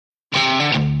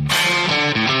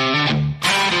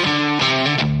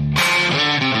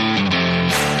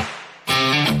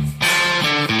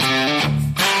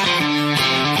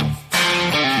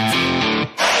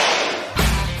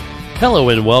Hello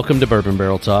and welcome to Bourbon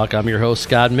Barrel Talk. I'm your host,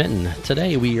 Scott Minton.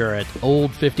 Today we are at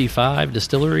Old 55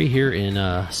 Distillery here in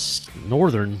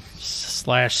northern /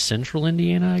 central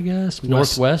Indiana, I guess.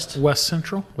 Northwest? West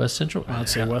Central? West Central? I'd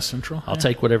say West Central. I'll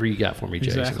take whatever you got for me,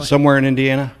 Jason. Exactly. Somewhere in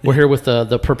Indiana. We're here with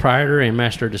the proprietor and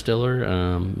master distiller,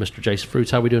 Mr. Jason Fruits.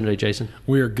 How are we doing today, Jason?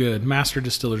 We are good. Master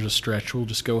distiller's a stretch. We'll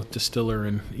just go with distiller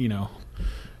and,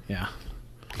 yeah.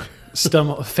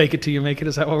 Fake it till you make it.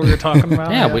 Is that what we were talking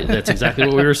about? Yeah, that's exactly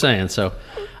what we were saying. So,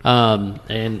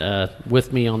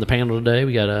 with me on the panel today,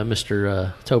 we got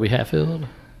Mr. Toby Hatfield,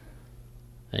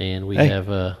 and we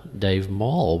have Dave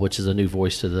Mall, which is a new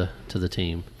voice to the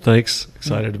team. Thanks.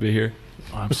 Excited to be here.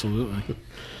 Absolutely.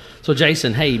 So,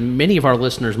 Jason, hey, many of our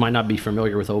listeners might not be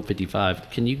familiar with Old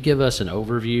 55. Can you give us an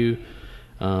overview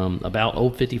about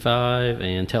Old 55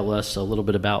 and tell us a little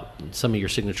bit about some of your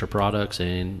signature products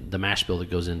and the mash bill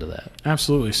that goes into that?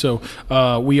 Absolutely. So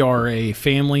we are a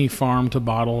family farm to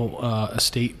bottle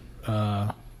estate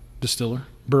distiller,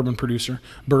 bourbon producer.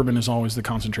 Bourbon is always the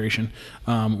concentration.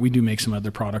 We do make some other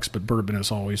products, but bourbon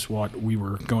is always what we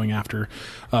were going after.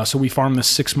 So we farm this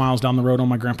 6 miles down the road on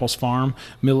my grandpa's farm,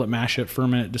 mill it, mash it,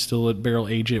 ferment it, distill it, barrel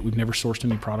age it. We've never sourced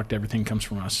any product. Everything comes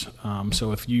from us.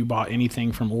 So if you bought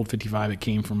anything from Old 55, it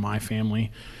came from my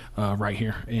family right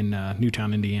here in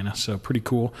Newtown, Indiana. So pretty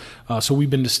cool. So we've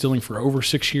been distilling for over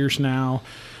 6 years now.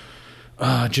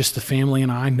 Just the family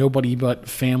and I, nobody but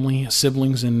family,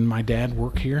 siblings, and my dad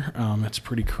work here. It's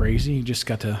pretty crazy. Just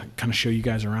got to kind of show you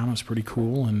guys around. It was pretty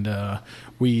cool. And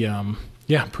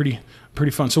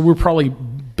pretty fun. So we're probably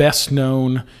best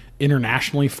known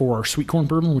internationally for our sweet corn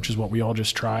bourbon, which is what we all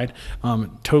just tried.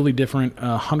 Totally different,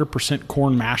 100%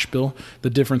 corn mash bill. The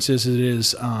difference is it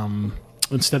is,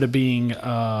 instead of being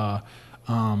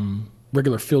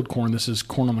regular field corn, this is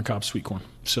corn on the cob sweet corn.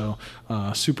 So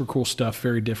super cool stuff,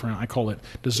 very different. I call it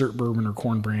dessert bourbon or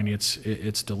corn brandy.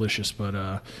 It's delicious,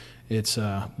 but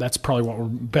that's probably what we're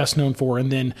best known for.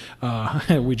 And then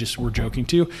we're joking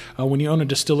too. When you own a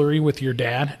distillery with your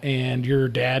dad and your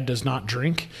dad does not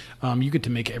drink, you get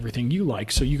to make everything you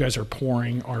like. So you guys are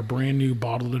pouring our brand new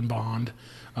bottled and bond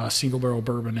single barrel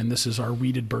bourbon, and this is our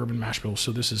wheated bourbon mash bill.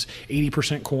 So this is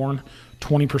 80% corn,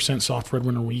 20% soft red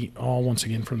winter wheat, all once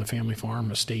again from the family farm,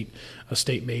 estate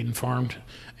made and farmed,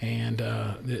 and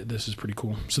this is pretty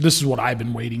cool. So this is what I've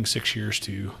been waiting 6 years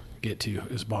to get to,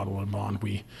 is bottle and bond.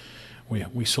 We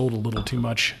sold a little too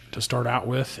much to start out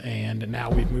with, and now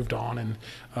we've moved on,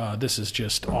 and this is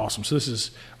just awesome. So this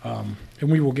is, and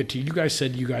we will get to, you guys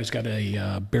said you guys got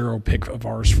a barrel pick of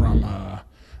ours from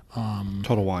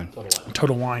Total Wine.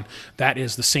 Total Wine. That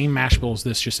is the same mash bill as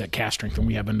this, just at cast strength, and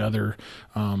we have another,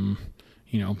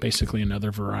 basically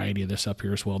another variety of this up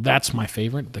here as well. That's my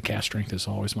favorite. The cast strength is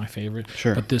always my favorite.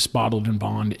 Sure. But this bottled and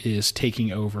bond is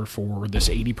taking over for this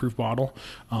 80 proof bottle,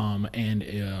 and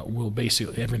will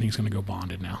basically, everything's going to go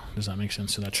bonded now. Does that make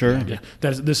sense? So that's sure. The idea.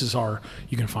 This is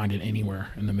you can find it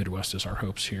anywhere in the Midwest is our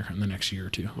hopes here in the next year or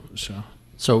two.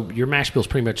 So your mash bill is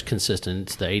pretty much consistent.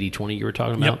 It's the 80-20 you were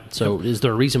talking about. Yep. So is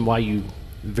there a reason why you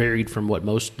varied from what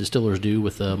most distillers do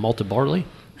with malted barley?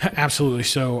 Absolutely.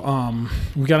 So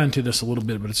we got into this a little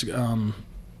bit, but it's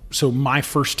so my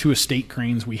first 2 estate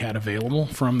grains we had available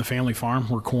from the family farm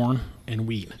were corn and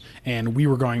wheat, and we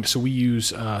use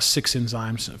 6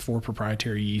 enzymes, 4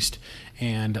 proprietary yeast,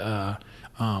 and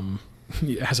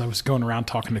as I was going around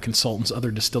talking to consultants,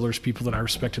 other distillers, people that I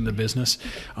respect in the business,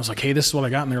 I was like, hey, this is what I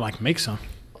got. And they're like, make some.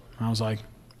 And I was like,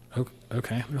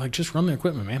 okay. They're like, just run the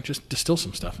equipment, man. Just distill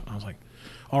some stuff. And I was like,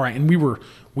 all right. And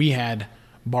we had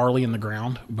barley in the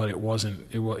ground, but it was,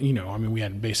 we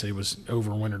had basically, it was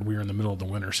overwintered. We were in the middle of the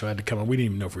winter, so it had to come out. We didn't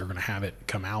even know if we were going to have it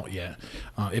come out yet,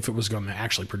 if it was going to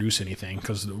actually produce anything,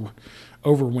 because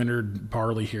overwintered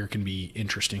barley here can be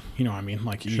interesting. You know what I mean?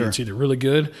 Like, Sure. It's either really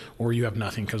good or you have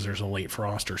nothing because there's a late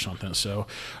frost or something. So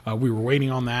we were waiting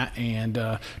on that, and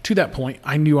to that point,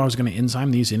 I knew I was going to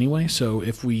enzyme these anyway. So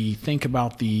if we think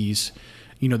about these,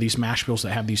 these mash bills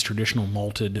that have these traditional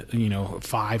malted,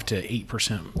 5 to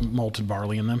 8% malted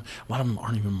barley in them, a lot of them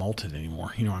aren't even malted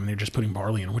anymore. They're just putting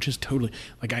barley in, which is totally,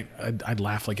 like, I'd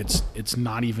laugh, like it's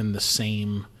not even the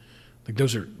same. Like,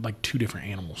 those are like 2 different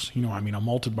animals. A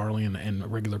malted barley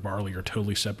and regular barley are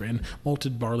totally separate. And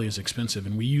malted barley is expensive,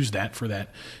 and we use that for that,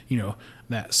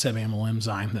 that sub-amyl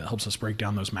enzyme that helps us break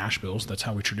down those mash bills. That's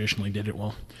how we traditionally did it.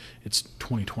 Well, it's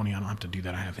 2020. I don't have to do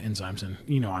that. I have enzymes, and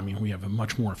we have a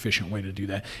much more efficient way to do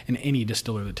that. And any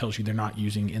distiller that tells you they're not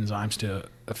using enzymes to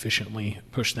efficiently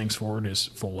push things forward is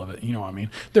full of it.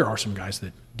 There are some guys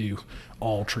that do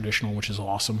all traditional, which is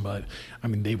awesome, but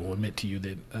they will admit to you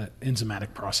that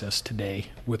enzymatic process today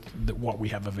with what we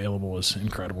have available is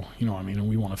incredible. And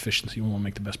we want efficiency. We want to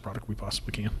make the best product we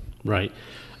possibly can. Right.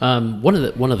 One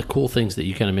of the cool things that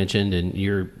you kind of mentioned, and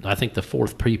you're, I think, the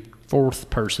fourth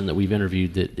person that we've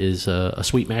interviewed that is a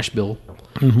sweet mash bill.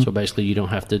 Mm-hmm. So basically, you don't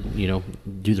have to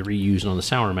do the reuse on the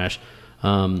sour mash.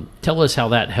 Tell us how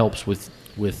that helps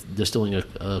with distilling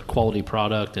a quality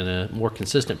product and a more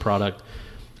consistent product,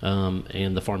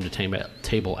 and the farm to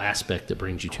table aspect that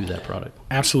brings you to that product.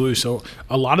 Absolutely. So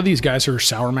a lot of these guys are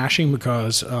sour mashing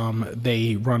because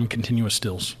they run continuous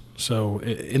stills. So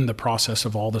in the process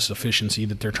of all this efficiency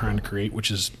that they're trying to create,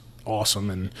 which is awesome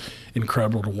and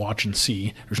incredible to watch and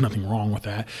see, there's nothing wrong with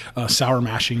that. Sour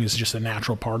mashing is just a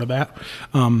natural part of that.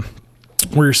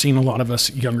 Where you're seeing a lot of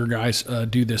us younger guys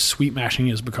do this sweet mashing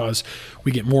is because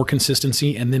we get more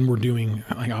consistency, and then we're doing,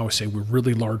 like I always say, we're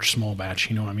really large small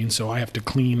batch, So I have to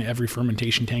clean every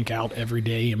fermentation tank out every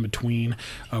day in between.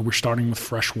 We're starting with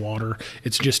fresh water.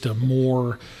 It's just a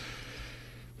more...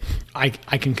 I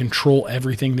can control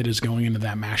everything that is going into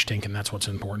that mash tank, and that's what's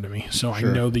important to me. So sure.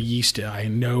 I know the yeast, I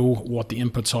know what the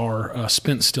inputs are.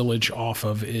 Spent stillage off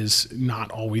of is not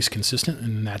always consistent,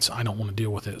 and I don't want to deal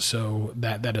with it. So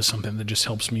that is something that just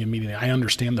helps me immediately. I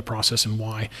understand the process and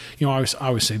why. I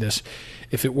always say this: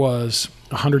 if it was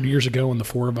 100 years ago and the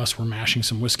four of us were mashing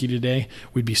some whiskey today,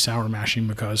 we'd be sour mashing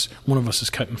because one of us is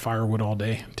cutting firewood all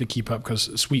day to keep up,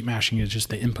 because sweet mashing is just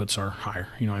the inputs are higher,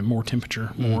 and more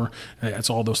temperature, more, that's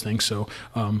all those things. So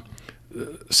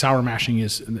sour mashing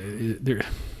is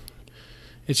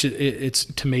it's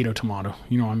tomato.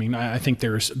 I think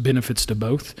there's benefits to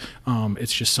both.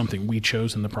 It's just something we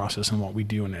chose in the process and what we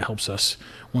do, and it helps us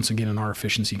once again in our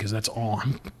efficiency, because that's all.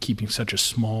 I'm keeping such a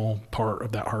small part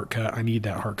of that heart cut. I need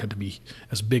that heart cut to be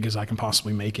as big as I can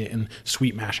possibly make it, and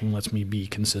sweet mashing lets me be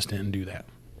consistent and do that.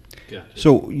 Yeah.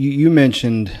 So you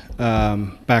mentioned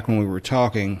back when we were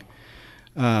talking,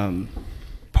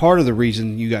 part of the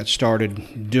reason you got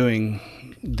started doing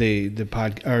the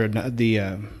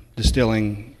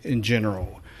distilling in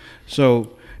general.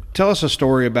 So tell us a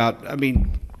story about,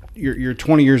 you're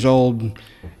 20 years old,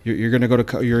 you're going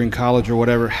to you're in college or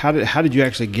whatever. How did you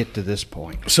actually get to this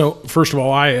point? So first of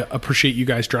all, I appreciate you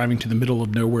guys driving to the middle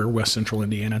of nowhere, West Central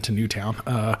Indiana, to Newtown.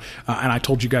 And I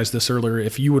told you guys this earlier.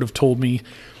 If you would have told me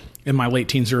in my late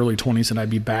teens, early 20s, and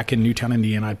I'd be back in Newtown,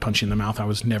 Indiana, I'd punch you in the mouth. I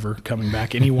was never coming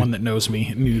back. Anyone that knows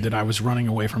me knew that I was running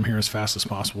away from here as fast as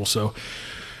possible. So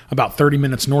about 30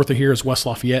 minutes north of here is West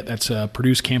Lafayette. That's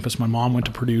Purdue's campus. My mom went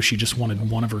to Purdue. She just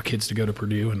wanted one of her kids to go to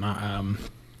Purdue, and I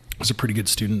was a pretty good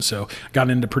student. So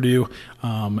got into Purdue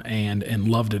and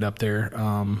loved it up there.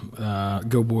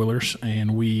 Go Boilers.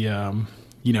 And we, I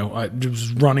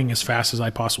was running as fast as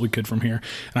I possibly could from here.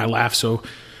 And I laughed. So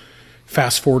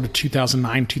fast forward to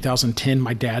 2009, 2010,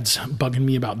 my dad's bugging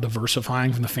me about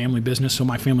diversifying from the family business. So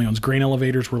my family owns grain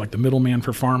elevators. We're like the middleman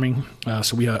for farming.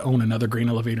 So we own another grain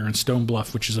elevator in Stone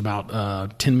Bluff, which is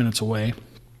about 10 minutes away.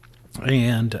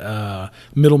 And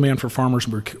middleman for farmers,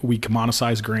 we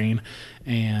commoditize grain,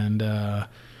 and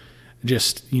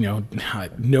just,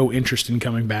 no interest in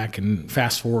coming back. And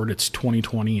fast forward, it's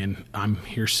 2020, and I'm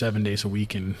here 7 days a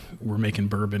week, and we're making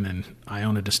bourbon, and I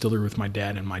own a distillery with my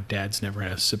dad, and my dad's never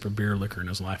had a sip of beer or liquor in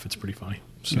his life. It's pretty funny.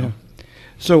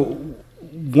 So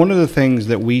one of the things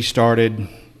that we started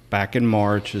back in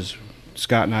March is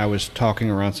Scott and I was talking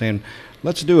around saying,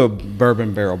 let's do a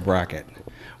bourbon barrel bracket,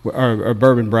 or a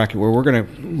bourbon bracket, where we're going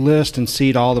to list and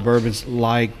seed all the bourbons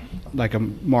like a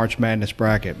March Madness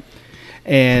bracket.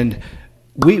 And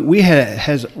we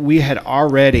had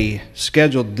already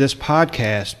scheduled this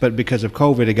podcast, but because of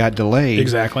COVID, it got delayed.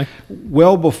 Exactly.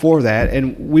 Well before that,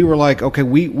 and we were like, okay,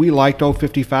 we liked Old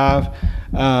 55.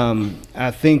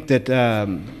 I think that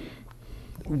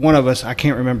one of us, I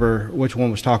can't remember which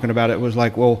one was talking about it, was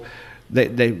like, well,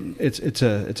 it's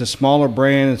a smaller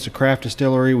brand, it's a craft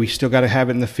distillery. We still got to have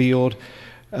it in the field.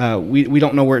 We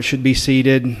don't know where it should be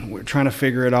seated. We're trying to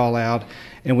figure it all out.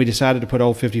 And we decided to put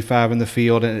Old 55 in the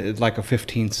field, and it's like a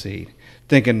 15th seed,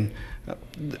 thinking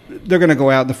they're going to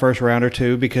go out in the first round or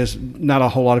two because not a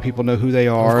whole lot of people know who they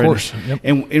are. Of course.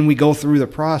 And we go through the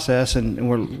process, and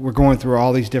we're going through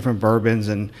all these different bourbons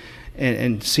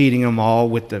and seeding them all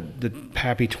with the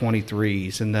Pappy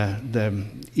 23s and the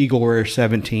Eagle Rare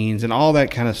 17s and all that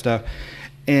kind of stuff,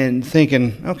 and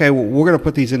thinking, okay, well, we're going to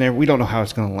put these in there. We don't know how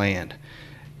it's going to land.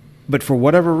 But for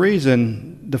whatever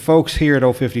reason, the folks here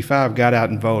at 055 got out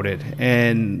and voted,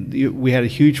 and we had a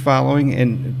huge following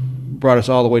and brought us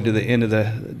all the way to the end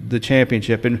of the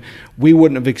championship. And we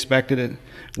wouldn't have expected it.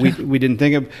 We didn't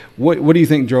think of what do you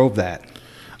think drove that?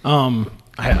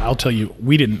 I'll tell you,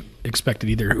 we didn't expect it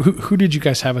either. Who did you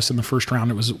guys have us in the first round?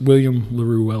 It was William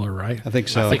LaRue Weller, right? I think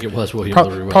so. I think it was William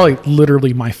LaRue Weller. Probably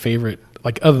literally my favorite,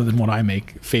 like other than what I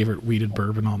make, favorite weeded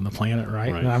bourbon on the planet,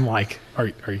 right? Right. And I'm like, are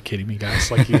you kidding me,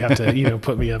 guys? Like you have to,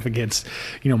 put me up against,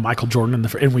 Michael Jordan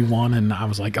and we won, and I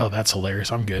was like, oh, that's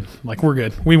hilarious. I'm good. Like we're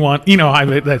good. We won.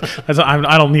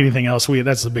 I don't need anything else.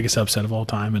 That's the biggest upset of all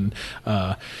time, and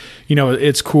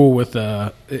it's cool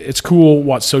it's cool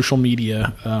what social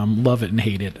media, love it and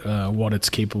hate it, what it's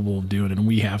capable of doing, and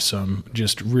we have some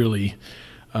just really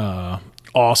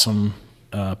awesome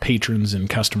patrons and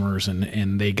customers,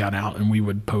 and they got out, and we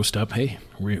would post up, hey,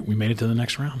 we made it to the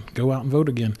next round, go out and vote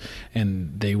again,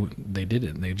 and they did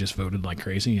it. They just voted like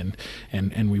crazy,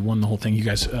 and we won the whole thing. You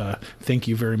guys, thank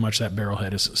you very much. That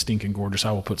barrelhead is stinking gorgeous.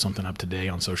 I will put something up today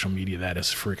on social media. That is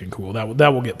freaking cool.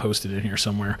 That will get posted in here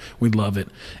somewhere. We love it,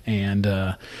 and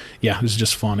it was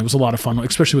just fun. It was a lot of fun,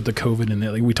 especially with the COVID,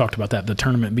 and we talked about that, the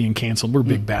tournament being canceled. We're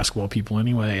big basketball people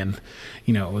anyway, and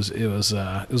it was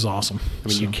awesome. I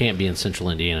mean, you can't be in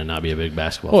Central Indiana and not be a big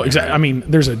basketball Well, fan, exactly. right? I mean,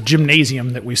 there's a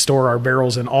gymnasium that we store our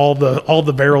barrels in. All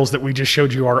the barrels that we just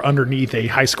showed you are underneath a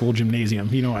high school gymnasium.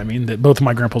 You know what I mean? That both of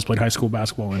my grandpas played high school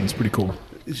basketball, and it's pretty cool.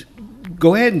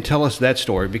 Go ahead and tell us that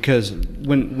story, because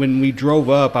when we drove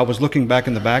up, I was looking back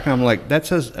in the back, and I'm like,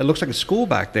 it looks like a school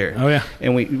back there. Oh, yeah.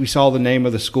 And we saw the name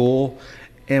of the school,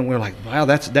 and we're like, wow,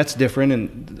 that's different.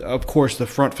 And of course, the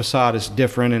front facade is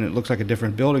different, and it looks like a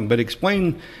different building. But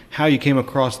explain how you came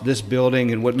across this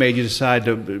building and what made you decide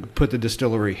to put the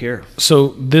distillery here. So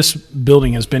this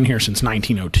building has been here since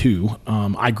 1902.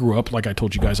 I grew up, like I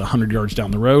told you guys, 100 yards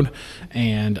down the road,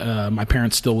 and my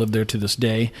parents still live there to this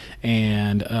day.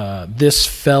 And this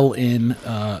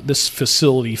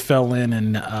facility fell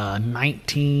in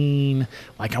 88.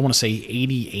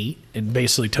 It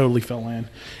basically totally fell in,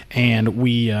 and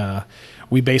we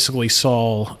basically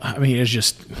saw. I mean, it's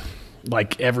just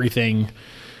like everything.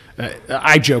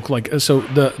 I joke so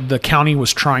the county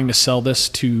was trying to sell this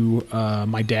to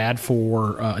my dad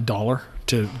for $1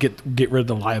 to get rid of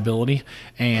the liability,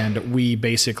 and we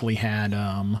basically had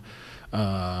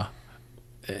Dad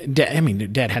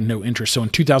had no interest. So in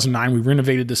 2009, we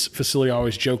renovated this facility. I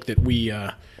always joke that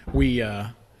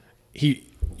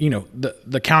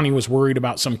the county was worried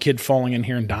about some kid falling in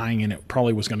here and dying, and it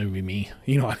probably was going to be me,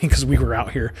 because we were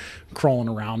out here crawling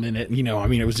around in it.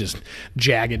 It was just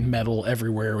jagged metal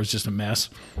everywhere. It was just a mess.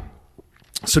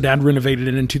 So Dad renovated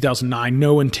it in 2009.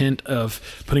 No intent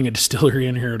of putting a distillery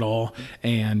in here at all,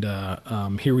 and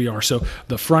here we are. So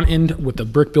the front end with the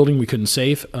brick building we couldn't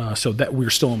save, so that we're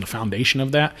still on the foundation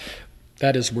of that.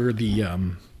 That is where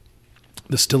the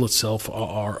still itself,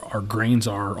 our grains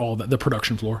are, all the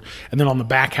production floor. And then on the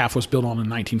back half was built on in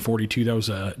 1942. That was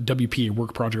a WPA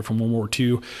work project from World War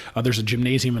II. There's a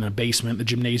gymnasium and a basement. The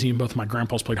gymnasium, both my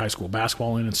grandpas played high school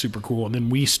basketball in. It's super cool. And then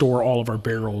we store all of our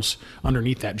barrels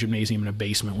underneath that gymnasium in a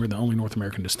basement. We're the only North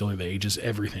American distillery that ages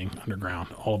everything underground,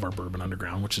 all of our bourbon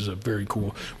underground, which is a very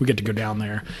cool. We get to go down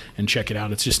there and check it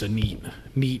out. It's just a neat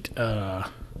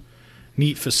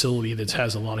facility that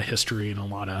has a lot of history and a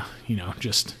lot of,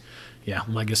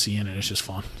 legacy in it. It's just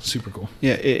fun. Super cool.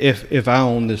 Yeah, if I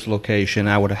owned this location,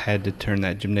 I would have had to turn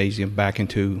that gymnasium back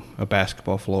into a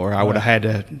basketball floor. I would have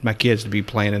had my kids to be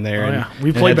playing in there.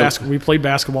 We played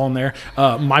basketball in there.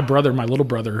 My little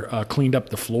brother, cleaned up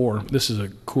the floor. This is a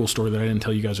cool story that I didn't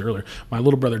tell you guys earlier. My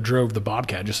little brother drove the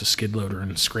Bobcat, just a skid loader,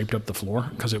 and scraped up the floor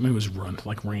because it was run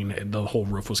like rain. The whole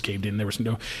roof was caved in. There was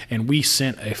and we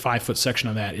sent a 5-foot section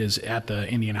of that is at the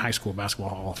Indiana High School Basketball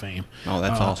Hall of Fame. Oh,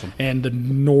 that's awesome. And the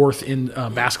north in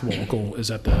basketball goal is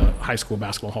at the High School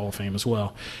Basketball Hall of Fame as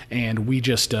well. And we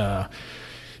just, Aaron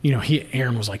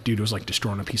was like, dude, it was like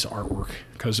destroying a piece of artwork.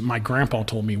 Because my grandpa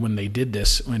told me when they did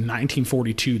this, in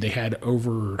 1942, they had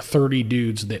over 30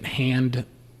 dudes that hand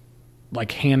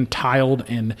tiled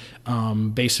and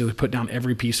basically put down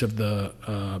every piece of the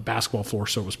basketball floor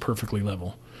so it was perfectly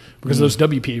level. Because those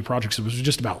WPA projects, it was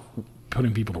just about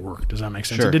putting people to work. Does that make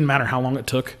sense? Sure. It didn't matter how long it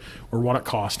took or what it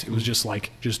cost. It was just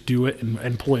just do it and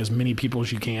employ as many people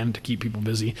as you can to keep people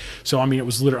busy. So, it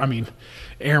was literally,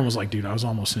 Aaron was like, dude, I was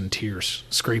almost in tears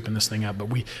scraping this thing up, but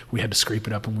we had to scrape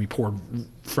it up, and we poured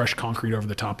fresh concrete over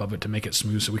the top of it to make it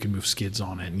smooth so we could move skids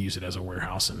on it and use it as a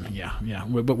warehouse. And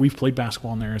but we've played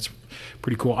basketball in there. It's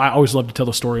pretty cool. I always love to tell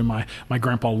the story of my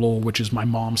grandpa Lowell, which is my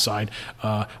mom's side.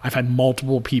 I've had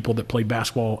multiple people that played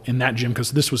basketball grandpa in that gym,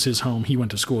 because this was his home. He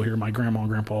went to school here. My grandma and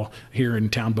grandpa here in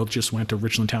town both just went to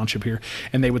Richland Township here.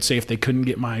 And they would say if they couldn't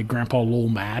get my grandpa a little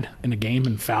mad in a game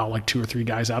and foul like 2 or 3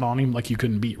 guys out on him, like you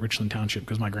couldn't beat Richland Township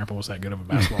because my grandpa was that good of a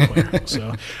basketball player.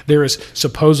 So there is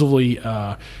supposedly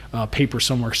paper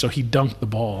somewhere. So he dunked the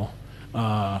ball.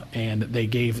 And they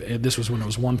gave, this was when it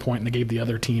was 1 point, and they gave the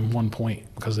other team 1 point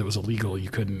because it was illegal. You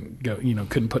couldn't go,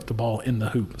 couldn't put the ball in the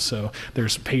hoop. So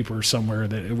there's paper somewhere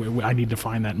that I need to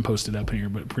find that and post it up here,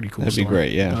 but pretty cool. That'd be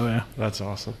great. Yeah. Oh, yeah. That's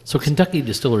awesome. So Kentucky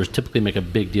distillers typically make a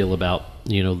big deal about,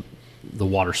 the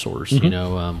water source,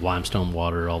 limestone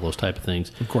water, all those type of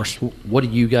things. Of course. What do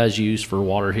you guys use for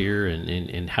water here,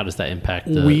 and how does that impact?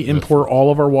 We import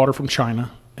all of our water from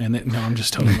China. No, I'm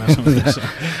just totally messing with this.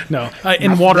 No,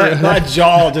 and water. My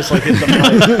jaw just like hit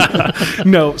the mic.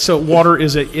 No, so water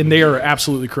is and they are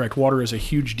absolutely correct. Water is a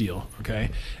huge deal. Okay,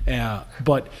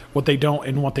 but what they don't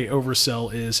and what they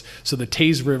oversell is, so the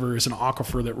Taze River is an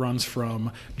aquifer that runs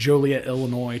from Joliet,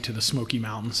 Illinois to the Smoky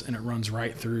Mountains, and it runs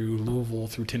right through Louisville,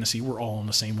 through Tennessee. We're all on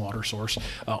the same water source.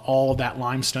 All of that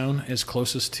limestone is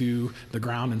closest to the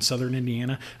ground in southern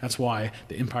Indiana. That's why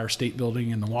the Empire State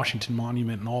Building and the Washington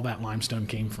Monument and all that limestone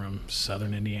came from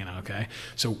southern Indiana. Okay,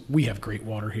 so we have great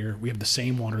water here. We have the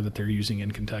same water that they're using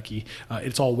in Kentucky.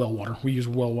 It's all well water. We use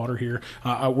well water here.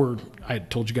 I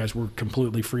told you guys we're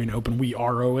completely free and open. We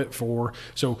RO it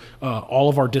all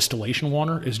of our distillation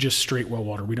water is just straight well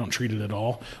water. We don't treat it at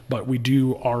all, but we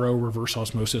do RO, reverse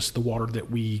osmosis, the water that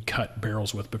we cut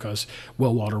barrels with, because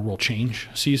well water will change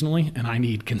seasonally and I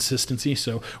need consistency.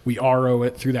 So we RO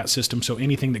it through that system. So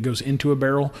anything that goes into a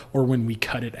barrel or when we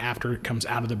cut it after it comes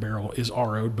out of the barrel is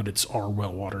RO'd, but it's our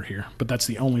well water here. But that's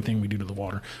the only thing we do to the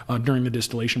water. During the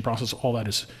distillation process, all that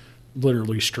is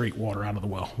literally straight water out of the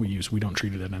well we use. We don't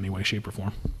treat it in any way, shape, or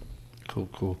form.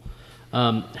 Cool.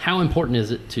 How important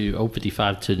is it to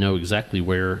O55 to know exactly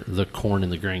where the corn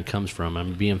and the grain comes from? I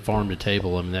mean, being farm to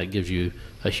table, that gives you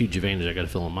a huge advantage, I got to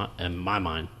feel in my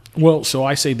mind. Well, so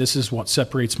I say this is what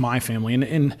separates my family,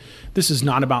 and this is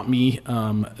not about me.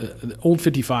 Old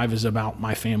 55 is about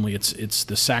my family. It's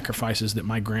the sacrifices that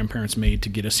my grandparents made to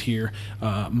get us here,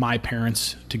 my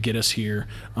parents to get us here,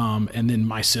 and then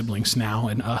my siblings now,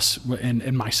 and us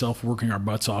and myself working our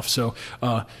butts off. So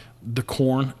the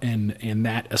corn and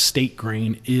that estate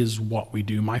grain is what we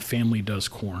do. My family does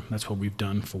corn. That's what we've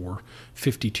done for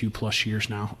 52 plus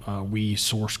years now. We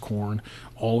source corn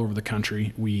all over the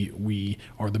country. We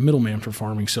are the middleman for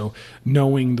farming. So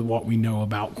knowing what we know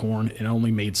about corn, it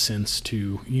only made sense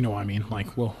to,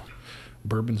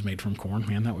 bourbon's made from corn,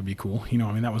 man, that would be cool.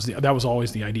 That was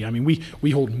always the idea.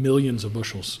 We hold millions of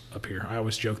bushels up here. I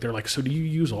always joke, they're like, so do you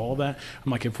use all of that?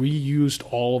 I'm like, if we used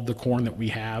all of the corn that we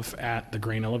have at the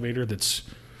grain elevator, that's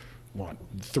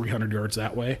 300 yards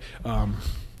that way,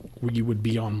 we would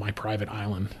be on my private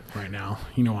island right now.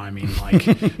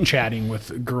 Like chatting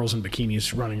with girls in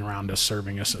bikinis running around us,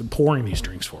 serving us, pouring these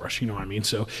drinks for us.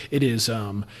 So it is,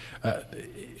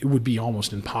 it would be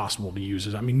almost impossible to use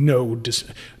it.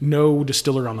 No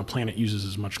distiller on the planet uses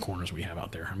as much corn as we have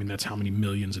out there. That's how many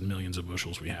millions and millions of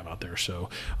bushels we have out there. So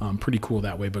pretty cool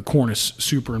that way. But corn is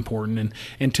super important.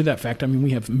 And to that fact,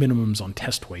 we have minimums on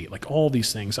test weight, like all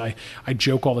these things. I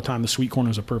joke all the time. The sweet corn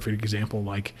is a perfect example.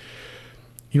 Like,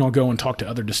 I'll go and talk to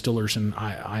other distillers, and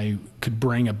I could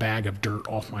bring a bag of dirt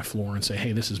off my floor and say,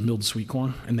 hey, this is milled sweet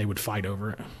corn, and they would fight over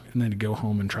it. And then they'd go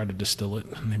home and try to distill it,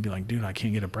 and they'd be like, dude, I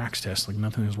can't get a Brax test. Like,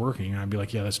 nothing is working. And I'd be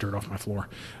like, yeah, that's dirt off my floor.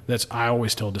 I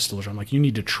always tell distillers, I'm like, you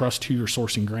need to trust who you're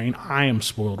sourcing grain. I am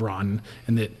spoiled rotten,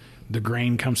 and that the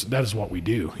grain comes, that is what we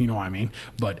do,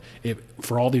 But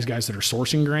for all these guys that are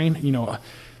sourcing grain,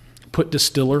 put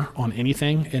distiller on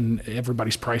anything and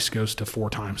everybody's price goes to 4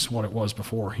 times what it was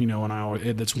before,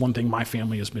 and that's one thing my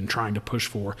family has been trying to push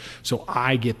for. So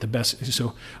I get the best.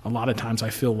 So a lot of times I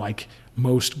feel like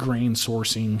most grain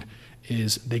sourcing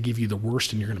is they give you the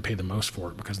worst and you're going to pay the most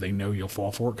for it because they know you'll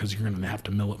fall for it because you're going to have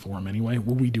to mill it for them anyway.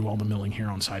 Well, we do all the milling here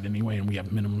on site anyway, and we have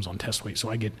minimums on test weight. So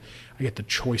I get the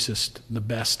choicest, the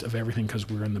best of everything because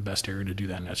we're in the best area to do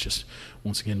that. And that's just,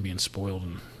 once again, being spoiled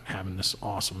and having this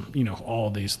awesome,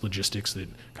 all these logistics that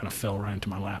kind of fell right into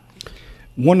my lap.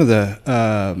 One of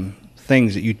the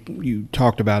things that you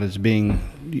talked about is being,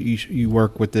 you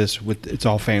work with this, it's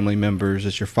all family members,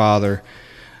 it's your father.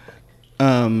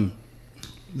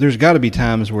 There's got to be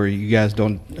times where you guys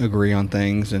don't agree on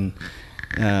things, and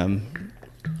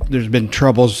there's been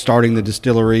troubles starting the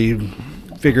distillery,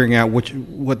 figuring out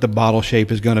what the bottle shape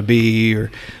is going to be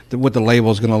or what the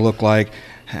label is going to look like.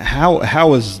 How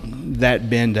has that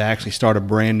been to actually start a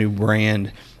brand new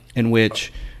brand in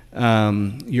which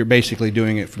you're basically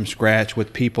doing it from scratch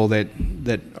with people that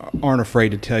aren't afraid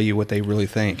to tell you what they really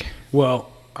think?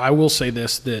 Well, I will say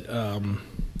this, that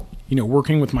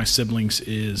working with my siblings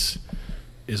is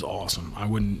awesome. I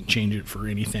wouldn't change it for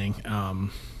anything.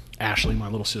 Ashley, my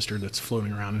little sister that's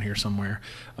floating around in here somewhere,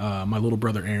 my little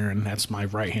brother Aaron, that's my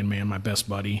right-hand man, my best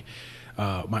buddy,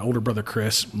 my older brother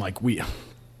Chris, like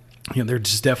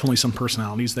there's definitely some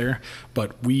personalities there,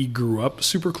 but we grew up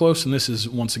super close, and this is,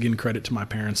 once again, credit to my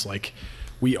parents. Like,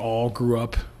 we all grew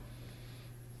up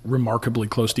remarkably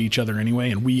close to each other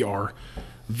anyway, and we are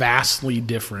vastly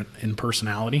different in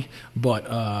personality,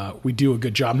 but we do a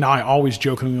good job. Now, I always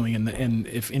jokingly, and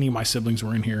if any of my siblings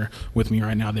were in here with me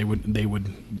right now, they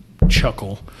would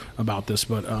chuckle about this,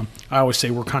 but I always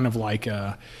say we're kind of like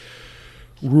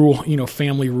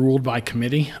family ruled by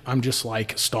committee. I'm just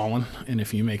like Stalin, and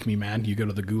if you make me mad, you go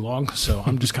to the gulag. So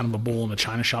I'm just kind of a bull in a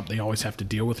china shop. They always have to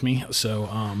deal with me. So,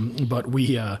 but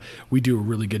we do a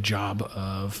really good job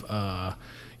of,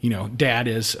 Dad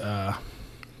is,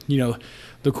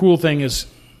 the cool thing is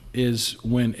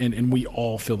when, and we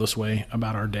all feel this way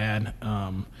about our dad.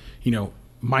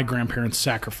 My grandparents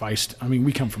sacrificed. I mean,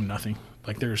 we come from nothing.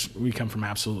 Like, we come from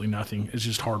absolutely nothing. It's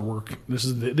just hard work. This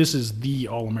is the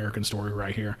all-American story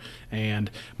right here. And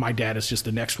my dad is just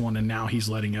the next one, and now he's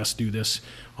letting us do this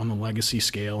on the legacy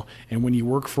scale. And when you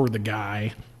work for the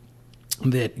guy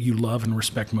that you love and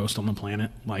respect most on the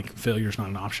planet, like, failure's not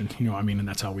an option. You know what I mean? And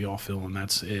that's how we all feel, and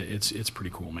it's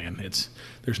pretty cool, man.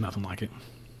 There's nothing like it.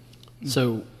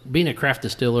 So being a craft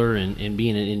distiller and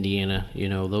being in Indiana,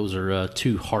 those are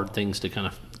two hard things to kind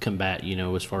of combat,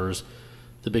 as far as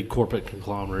the big corporate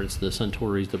conglomerates, the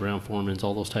Suntories, the Brown-Formans,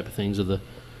 all those type of things of the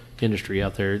industry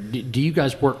out there. Do you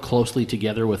guys work closely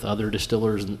together with other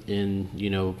distillers in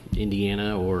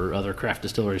Indiana or other craft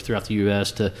distilleries throughout the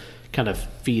U.S. to kind of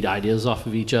feed ideas off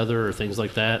of each other or things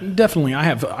like that? Definitely.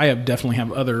 I definitely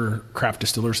have other craft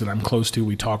distillers that I'm close to.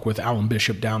 We talk with Alan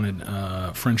Bishop down in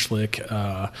French Lick.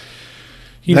 That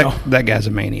guy's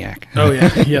a maniac. Oh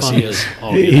yeah, yes he is.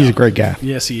 He's a great guy.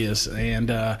 Yes, he is.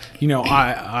 And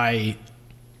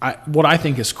what I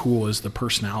think is cool is the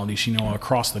personalities,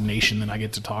 across the nation that I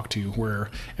get to talk to,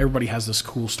 where everybody has this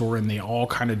cool story and they all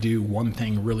kind of do one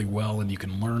thing really well, and you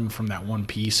can learn from that one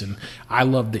piece. And I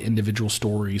love the individual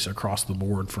stories across the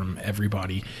board from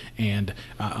everybody. And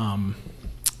I'm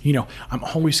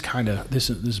always kind of, this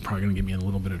is probably going to get me in a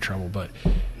little bit of trouble, but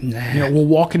we'll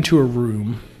walk into a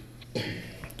room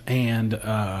and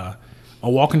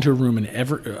I'll walk into a room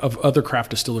of other craft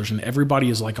distillers, and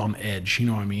everybody is like on edge, you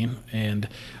know what I mean? And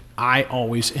I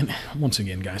always, and once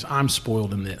again, guys, I'm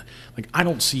spoiled in that, like, I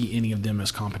don't see any of them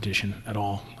as competition at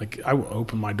all. Like, I will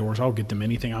open my doors, I'll get them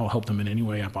anything, I will help them in any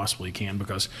way I possibly can,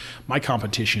 because my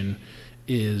competition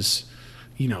is,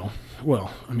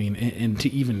 and to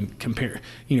even compare,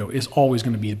 is always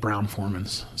going to be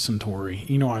Brown-Forman's, Suntory,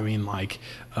 like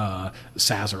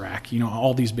Sazerac,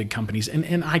 all these big companies,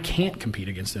 and I can't compete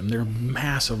against them. They're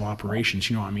massive operations,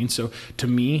 So to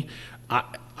me,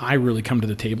 I really come to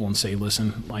the table and say,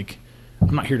 listen, like,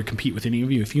 I'm not here to compete with any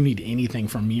of you. If you need anything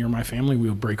from me or my family,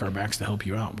 we'll break our backs to help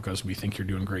you out, because we think you're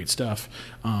doing great stuff.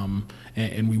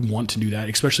 And we want to do that,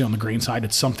 especially on the grain side.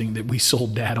 It's something that we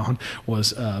sold Dad on,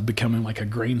 was becoming like a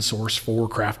grain source for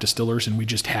craft distillers, and we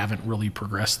just haven't really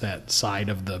progressed that side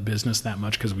of the business that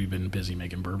much because we've been busy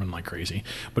making bourbon like crazy.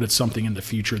 But it's something in the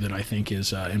future that I think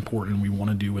is important and we want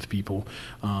to do with people.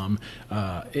 I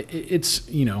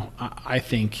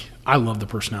think I love the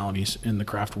personalities in the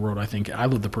craft world. I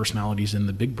love the personalities in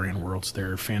the big brand worlds.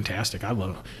 They're fantastic. I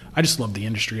just love the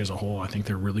industry as a whole. I think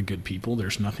they're really good people.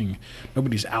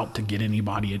 Nobody's out to get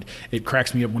anybody. It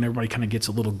cracks me up when everybody kind of gets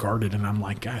a little guarded, and I'm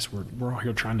like, guys, we're all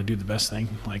here trying to do the best thing.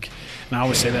 Like, and I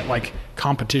always say that, like,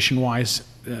 competition wise,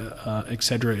 et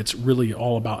cetera, it's really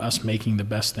all about us making the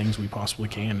best things we possibly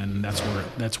can, and that's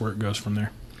where it goes from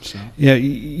there. So. Yeah,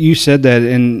 you said that,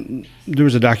 and there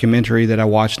was a documentary that I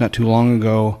watched not too long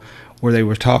ago where they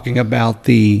were talking about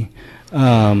the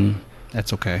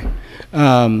that's okay,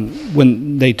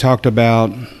 when they talked about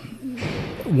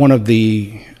one of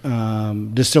the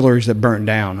distilleries that burnt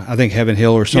down. I think Heaven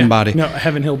Hill or somebody. Yeah, no,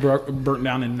 Heaven Hill burnt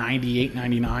down in 98,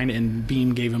 99, and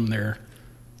Beam gave them their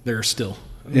still.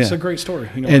 It's a great story.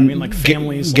 You know what I mean? Like,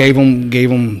 families gave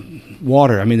them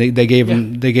water. I mean, they gave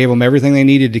them everything they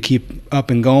needed to keep up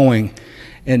and going.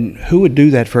 And who would do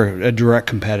that for a direct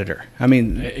competitor? I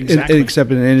mean, exactly.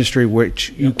 Except in an industry which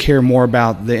you care more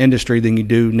about the industry than you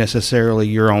do necessarily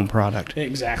your own product.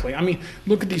 Exactly. I mean,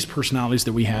 look at these personalities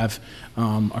that we have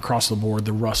across the board.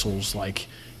 The Russells, like,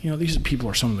 these people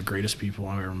are some of the greatest people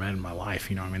I've ever met in my life.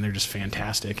 I mean, they're just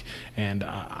fantastic, and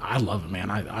I love it,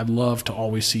 man. I love to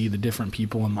always see the different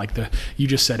people, and like you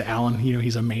just said, Alan.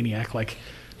 He's a maniac. Like,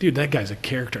 dude, that guy's a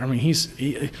character. I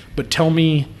mean, but tell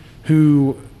me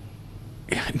who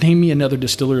name me another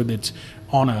distiller that's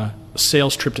on a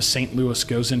sales trip to St. Louis,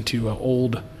 goes into an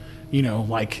old,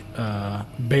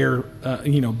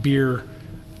 beer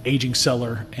aging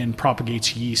cellar and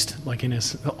propagates yeast like in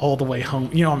his all the way home.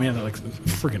 They're like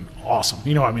freaking awesome.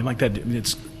 Like that.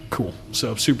 It's cool.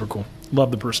 So super cool.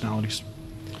 Love the personalities.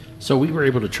 So we were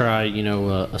able to try,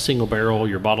 a single barrel,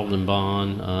 your bottled and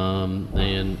bond,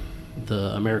 and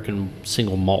the American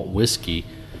single malt whiskey.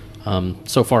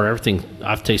 So far, everything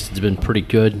I've tasted has been pretty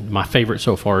good. My favorite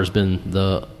so far has been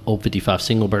the Old 55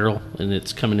 single barrel, and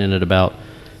it's coming in at about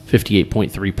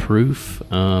 58.3 proof.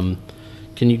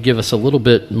 Can you give us a little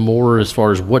bit more as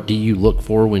far as what do you look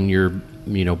for when you're,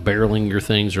 barreling your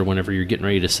things or whenever you're getting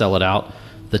ready to sell it out,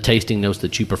 the tasting notes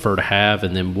that you prefer to have,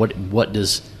 and then what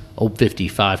does Old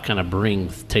 55 kind of bring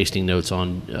tasting notes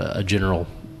on a general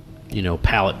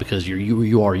palate, because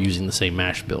you are using the same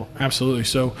mash bill. Absolutely.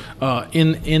 So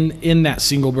in that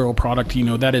single barrel product,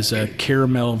 that is a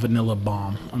caramel vanilla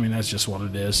bomb. That's just what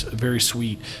it is. Very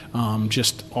sweet.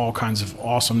 Just all kinds of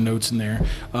awesome notes in there.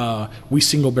 We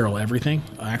single barrel everything.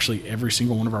 Actually, every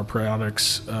single one of our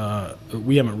products.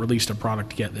 We haven't released a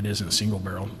product yet that isn't single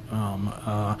barrel.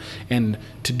 And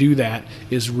to do that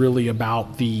is really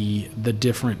about the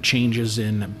different changes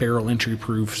in barrel entry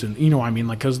proofs, and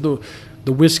because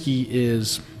the whiskey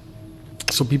is,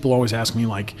 so people always ask me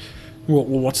well,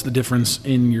 what's the difference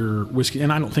in your whiskey?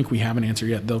 And I don't think we have an answer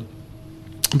yet. They'll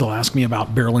ask me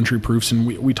about barrel entry proofs, and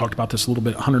we talked about this a little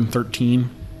bit. 113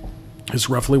 is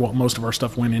roughly what most of our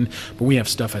stuff went in, but we have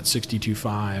stuff at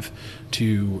 62.5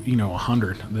 to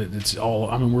 100. It's all.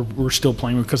 We're still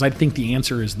playing with, because I think the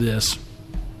answer is this: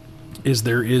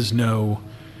 there is no.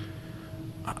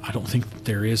 I don't think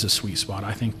there is a sweet spot.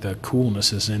 I think the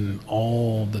coolness is in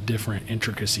all the different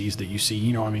intricacies that you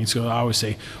see. So I always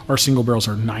say our single barrels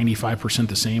are 95%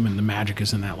 the same, and the magic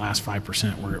is in that last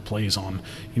 5% where it plays on,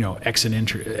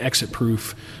 exit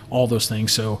proof, all those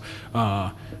things. So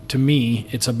to me,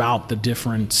 it's about the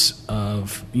difference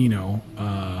of,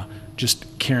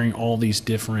 just carrying all these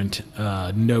different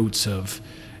notes of,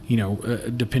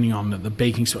 depending on the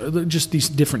baking, so just these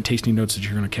different tasting notes that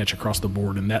you're going to catch across the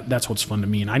board, and that's what's fun to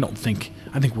me. And I think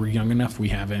we're young enough.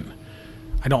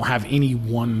 I don't have any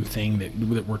one thing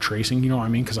that we're tracing,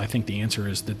 because I think the answer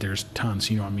is that there's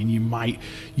tons. You might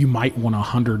want a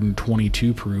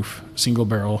 122 proof single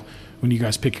barrel when you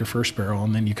guys pick your first barrel,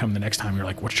 and then you come the next time, you're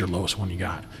like, what's your lowest one you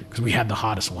got? Because we had the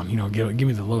hottest one. Give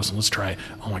me the lowest one. Let's try it.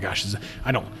 Oh my gosh,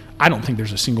 I don't think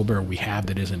there's a single barrel we have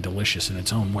that isn't delicious in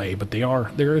its own way, but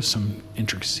there is some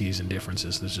intricacies and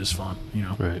differences that's just fun.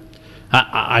 Right.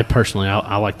 I personally,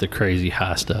 I like the crazy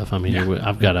high stuff.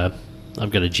 I've got a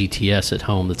GTS at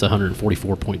home that's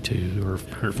 144.2 or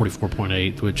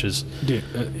 144.8, which is... Dude,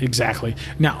 exactly.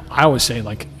 Now, I always say,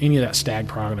 any of that stag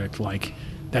product,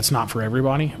 that's not for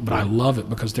everybody, but I love it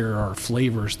because there are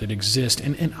flavors that exist.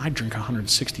 And I drink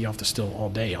 160 off the still all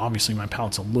day. Obviously, my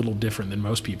palate's a little different than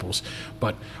most people's,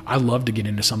 but I love to get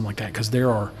into something like that because there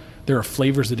are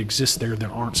flavors that exist there that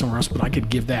aren't somewhere else, but I could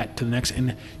give that to the next.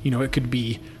 And, it could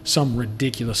be some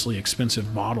ridiculously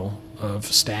expensive bottle of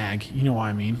stag,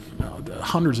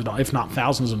 hundreds of dollars, if not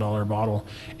thousands of dollar bottle.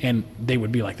 And they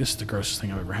would be like, this is the grossest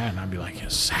thing I've ever had. And I'd be like,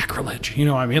 sacrilege,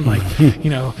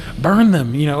 burn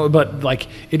them, but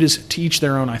it is to each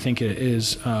their own. I think it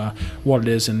is what it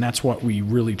is. And that's what we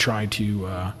really try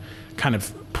to kind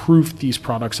of proof these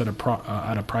products at a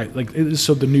price.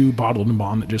 So the new bottled and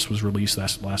bond that just was released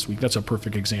last week, that's a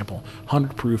perfect example.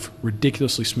 100 proof,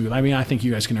 ridiculously smooth. I think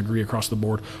you guys can agree across the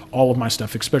board. All of my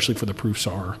stuff, especially for the proofs,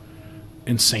 are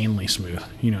insanely smooth.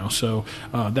 So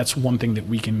that's one thing that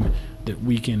we can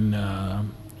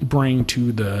bring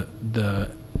to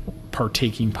the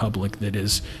partaking public that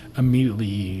is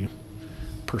immediately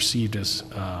perceived as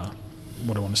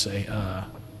what do I want to say?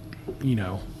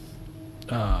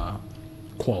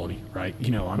 Quality, right?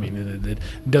 It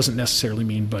doesn't necessarily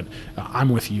mean, but I'm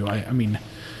with you.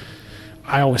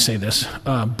 I always say this,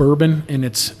 bourbon, and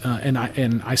it's and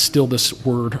I steal this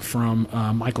word from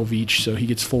Michael Veach, so he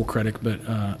gets full credit. But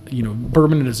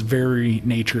bourbon in its very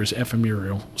nature is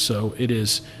ephemeral. So it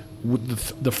is.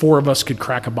 The four of us could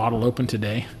crack a bottle open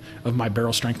today of my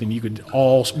barrel strength, and we could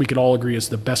all agree it's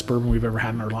the best bourbon we've ever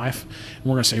had in our life. And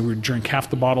we're gonna say we drink half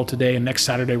the bottle today, and next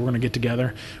Saturday we're gonna get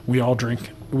together. We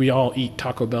all eat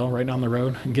Taco Bell right down the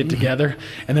road and get together,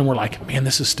 and then we're like, man,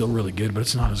 this is still really good, but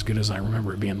it's not as good as I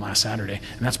remember it being last Saturday.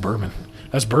 And that's bourbon.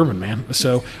 That's bourbon, man.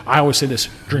 So I always say this: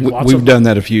 we've done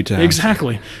that a few times.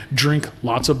 Exactly. Drink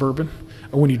lots of bourbon.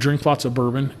 When you drink lots of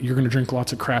bourbon, you're going to drink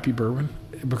lots of crappy bourbon.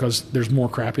 because there's more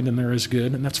crappy than there is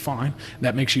good, and that's fine.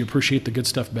 That makes you appreciate the good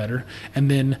stuff better. And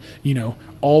then,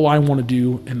 all I want to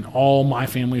do and all my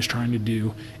family is trying to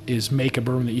do is make a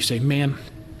bourbon that you say, man,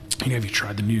 have you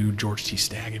tried the new George T.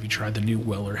 Stagg? Have you tried the new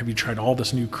Weller? Have you tried all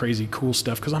this new crazy cool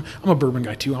stuff? Because I'm a bourbon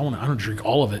guy too. I want to drink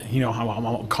all of it.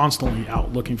 I'm constantly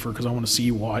out looking for, because I want to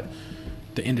see what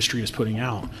the industry is putting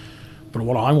out. But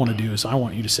what I want to do is I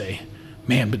want you to say,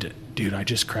 man, but dude, I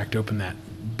just cracked open that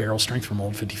barrel strength from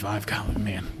Old 55. God,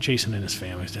 man, Jason and his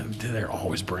family, they're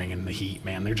always bringing the heat,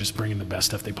 man. They're just bringing the best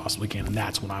stuff they possibly can, and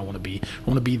that's what I want to be. I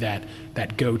want to be that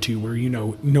go-to where,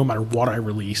 no matter what I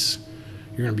release,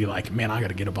 you're going to be like, man, I got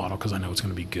to get a bottle because I know it's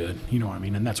going to be good. You know what I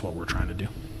mean? And that's what we're trying to do.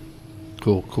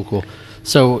 Cool.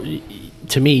 So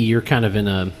to me, you're kind of in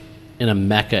a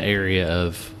mecca area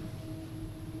of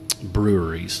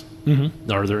breweries. Mm-hmm.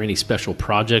 Are there any special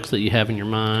projects that you have in your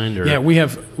mind? Or? Yeah, we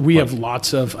have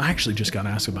lots of. I actually just got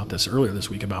asked about this earlier this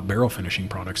week about barrel finishing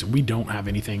products, and we don't have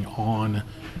anything on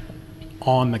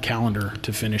the calendar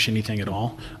to finish anything at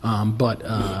all.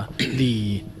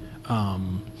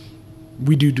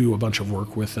 We do a bunch of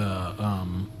work with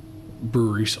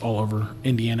breweries all over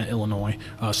Indiana, Illinois.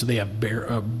 So they have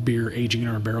beer aging in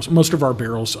our barrels. Most of our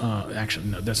barrels, actually,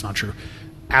 no, that's not true.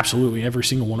 Absolutely, every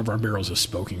single one of our barrels is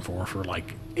spoken for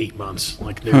like 8 months.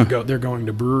 Like they're going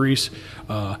to breweries.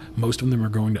 Most of them are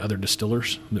going to other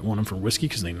distillers that want them for whiskey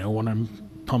because they know what I'm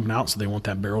pumping out, so they want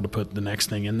that barrel to put the next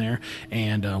thing in there.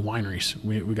 And wineries,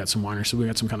 we got some wineries, so we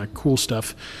got some kind of cool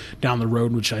stuff down the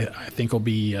road, which I think will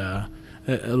be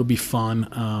it'll be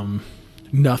fun.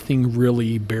 Nothing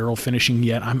really barrel finishing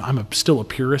yet. I'm still a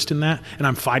purist in that, and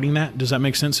I'm fighting that. Does that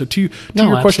make sense? So to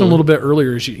your question a little bit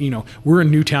earlier is, we're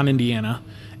in Newtown, Indiana,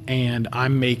 and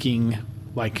I'm making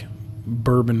like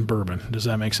bourbon. Does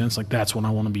that make sense? Like that's what I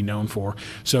want to be known for.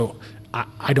 So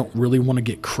I don't really want to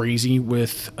get crazy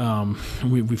with.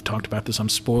 We've talked about this. I'm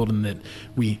spoiled in that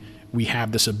we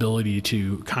have this ability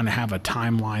to kind of have a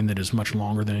timeline that is much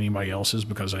longer than anybody else's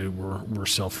because we're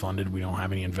self-funded. We don't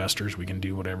have any investors. We can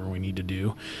do whatever we need to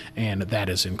do, and that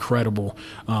is incredible.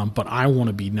 But I want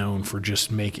to be known for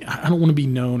just making. I don't want to be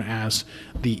known as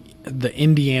the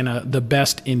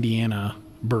best Indiana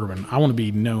bourbon. I want to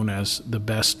be known as the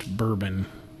best bourbon.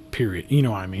 Period. You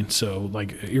know what I mean? So like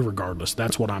irregardless,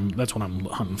 that's what I'm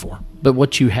hunting for. But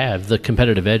what you have, the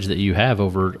competitive edge that you have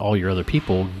over all your other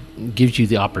people, gives you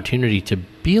the opportunity to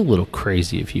be a little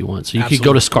crazy if you want. So you could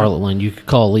go to Scarlet Lane, you could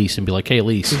call Elise and be like, "Hey,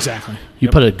 Elise, exactly. You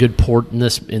put a good port in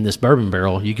this bourbon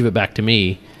barrel. You give it back to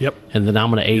me. Yep. And then I'm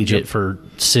going to age it for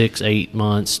 6, 8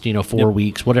 months, 4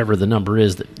 weeks, whatever the number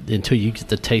is, until you get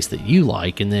the taste that you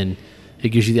like, and then." It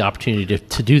gives you the opportunity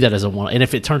to do that as a one. And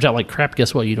if it turns out like crap,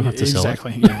 guess what? You don't have to sell it.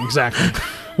 Exactly. Yeah, exactly.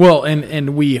 Well,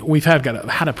 and we've had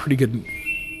a pretty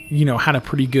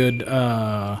good,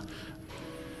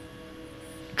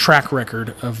 track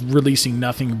record of releasing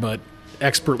nothing but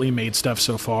expertly made stuff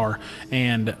so far.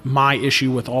 And my issue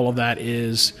with all of that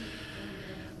is,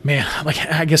 man, like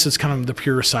I guess it's kind of the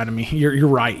purest side of me. You're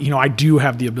right. I do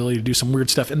have the ability to do some weird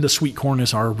stuff, and the sweet corn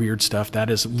is our weird stuff.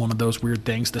 That is one of those weird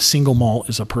things. The single malt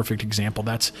is a perfect example.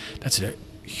 That's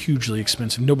hugely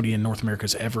expensive. Nobody in North America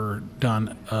has ever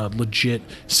done a legit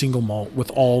single malt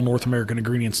with all North American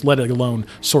ingredients, let alone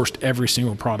sourced every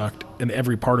single product and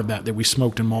every part of that we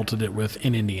smoked and malted it with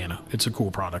in Indiana. It's a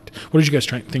cool product. What did you guys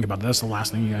think about that? That's the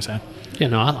last thing you guys had. Yeah,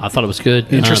 no, I thought it was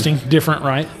good. Interesting, different,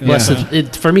 right? Yeah.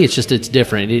 For me, it's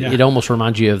different. It almost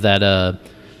reminds you of that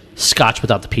Scotch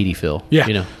without the peaty feel.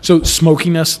 Yeah. So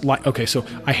smokiness, so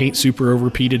I hate super over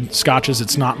peated scotches.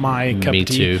 It's not my cup of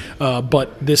tea. Me too.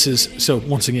 But this is, so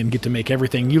once again, get to make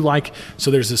everything you like. So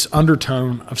there's this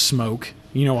undertone of smoke,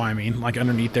 you know what I mean, like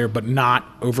underneath there, but not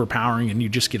overpowering, and you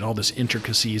just get all this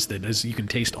intricacies that is, you can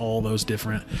taste all those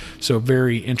different. So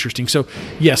very interesting. So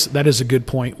yes, that is a good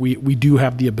point. We do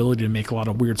have the ability to make a lot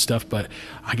of weird stuff, but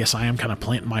I guess I am kind of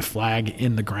planting my flag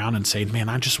in the ground and saying, man,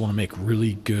 I just want to make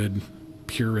really good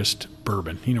purist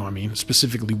bourbon, you know what I mean?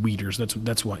 Specifically wheaters.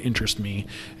 That's what interests me,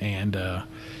 and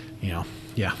yeah.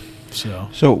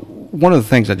 So one of the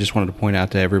things I just wanted to point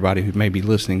out to everybody who may be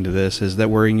listening to this is that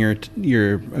we're in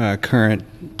your current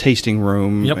tasting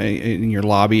room. Yep. In your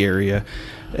lobby area,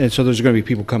 and so there's going to be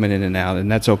people coming in and out,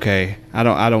 and that's okay. I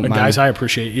don't mind. Guys, I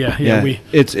appreciate it. Yeah.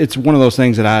 It's one of those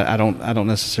things that I don't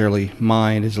necessarily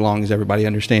mind, as long as everybody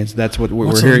understands that's what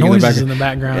we're hearing in the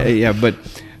background. Yeah, but.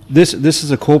 This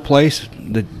is a cool place.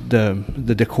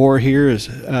 The decor here is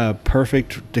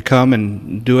perfect to come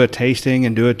and do a tasting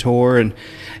and do a tour, and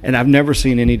I've never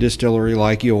seen any distillery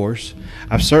like yours.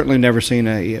 I've certainly never seen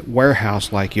a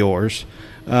warehouse like yours.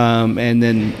 and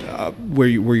then where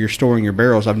you're storing your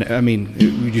barrels. I mean,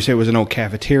 would you say it was an old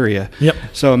cafeteria? Yep.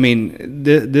 So I mean,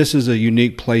 this is a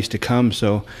unique place to come.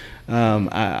 So I'm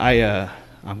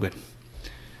good.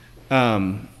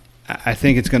 I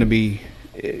think it's going to be.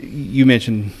 You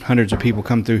mentioned hundreds of people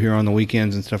come through here on the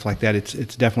weekends and stuff like that.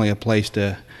 It's definitely a place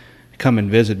to come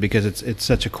and visit because it's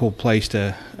such a cool place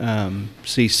to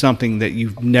see something that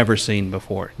you've never seen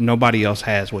before. Nobody else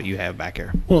has what you have back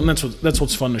here. Well, and that's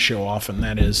what's fun to show off, and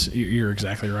that is you're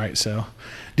exactly right. So,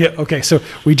 yeah, okay. So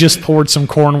we just poured some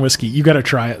corn whiskey. You got to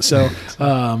try it. So,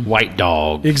 White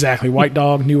Dog. Exactly, White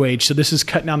Dog, new age. So this is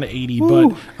cut down to 80.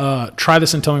 Woo. But try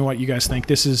this and tell me what you guys think.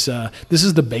 This is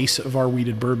the base of our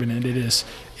wheated bourbon, and it is,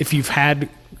 if you've had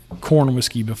corn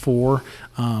whiskey before,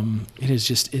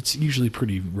 it's usually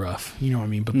pretty rough, you know what I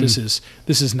mean, but this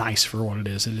is nice for what it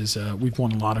is. It is we've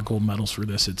won a lot of gold medals for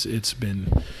this. It's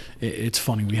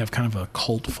funny, we have kind of a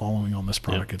cult following on this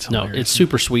product. It's hilarious. It's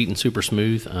super sweet and super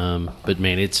smooth, but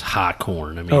man, it's high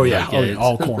corn. I mean,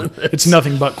 all corn. It's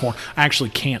nothing but corn. I actually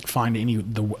can't find any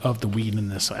of the weed in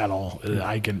this at all.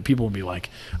 People will be like,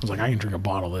 I was like, I can drink a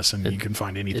bottle of this and you can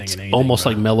find anything it's in anything. almost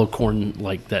like mellow corn,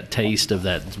 like that taste of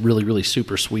that really, really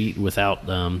super sweet without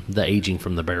the aging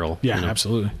from the barrel. Yeah,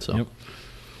 absolutely. So. Yep.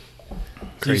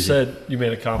 So you said, you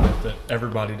made a comment that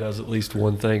everybody does at least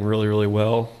one thing really, really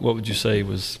well. What would you say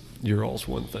was your all's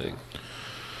one thing?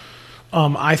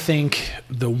 I think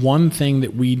the one thing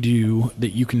that we do that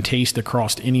you can taste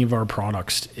across any of our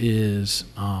products is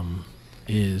and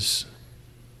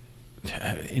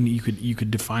you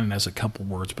could define it as a couple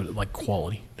words, but like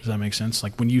quality. Does that make sense?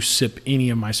 Like when you sip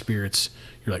any of my spirits,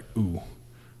 you're like, ooh,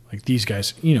 like these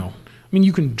guys, you know. I mean,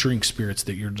 you can drink spirits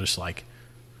that you're just like,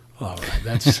 all right,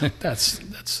 that's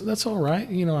all right.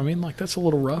 You know what I mean? Like that's a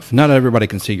little rough. Not everybody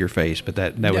can see your face, but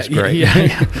that was great.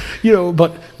 Yeah. You know,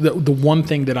 but the one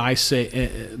thing that I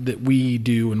say that we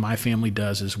do and my family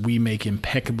does is we make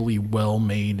impeccably well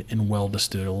made and well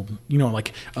distilled. You know,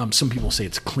 like some people say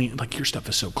it's clean, like your stuff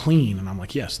is so clean, and I'm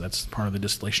like, yes, that's part of the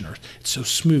distillation. Or it's so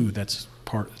smooth, that's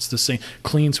part. It's the same.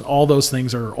 Cleans, all those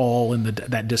things are all in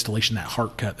that distillation, that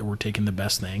heart cut that we're taking the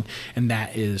best thing, and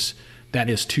that is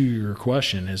to your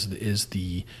question is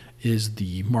the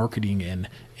marketing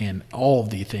and all of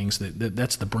the things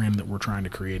that's the brand that we're trying to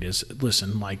create. Is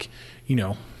listen, like, you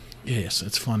know, yes,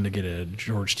 it's fun to get a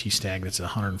George T. Stagg that's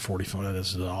 140 foot.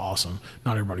 This is awesome.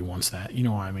 Not everybody wants that. You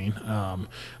know what I mean?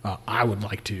 I would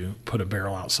like to put a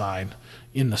barrel outside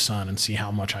in the sun and see how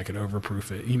much I could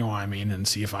overproof it. You know what I mean? And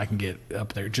see if I can get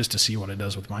up there just to see what it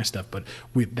does with my stuff. But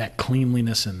with that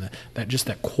cleanliness and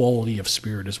that quality of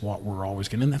spirit is what we're always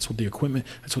getting. And that's what the equipment,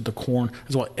 that's what the corn,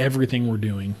 that's what everything we're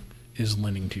doing is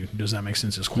lending to. Does that make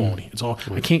sense? Is quality. It's all.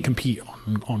 I can't compete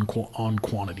on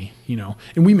quantity, you know.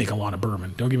 And we make a lot of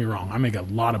bourbon. Don't get me wrong. I make a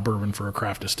lot of bourbon for a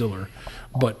craft distiller,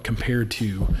 but compared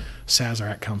to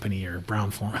Sazerac Company or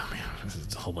Brown-Forman, I mean,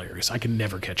 it's hilarious. I can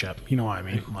never catch up. You know what I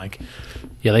mean? Like,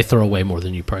 yeah, they throw away more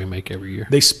than you probably make every year.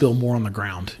 They spill more on the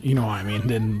ground. You know what I mean?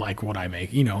 Than like what I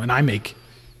make. You know, and I make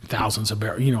thousands of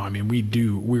barrels. You know, I mean,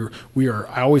 we are.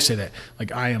 I always say that.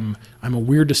 Like, I'm a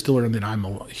weird distiller in that I'm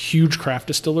a huge craft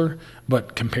distiller,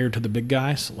 but compared to the big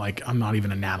guys, like I'm not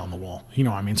even a gnat on the wall. You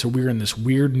know what I mean? So we're in this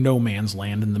weird no man's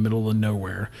land in the middle of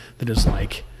nowhere that is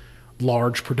like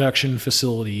large production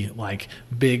facility, like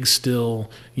big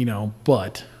still, you know,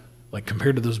 but like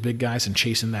compared to those big guys and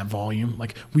chasing that volume,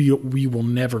 like we will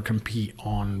never compete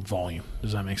on volume.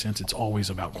 Does that make sense? It's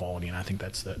always about quality, and I think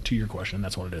that's to your question.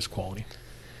 That's what it is, quality.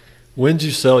 When did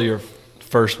you sell your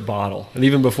first bottle? And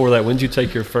even before that, when did you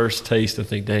take your first taste and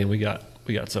think, dang, we got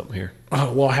something here?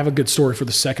 Oh, well, I have a good story for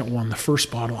the second one. The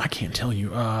first bottle, I can't tell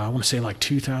you. I want to say like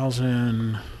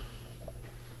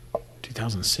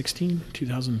 2016,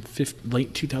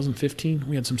 late 2015.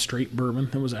 We had some straight bourbon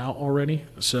that was out already.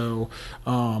 So,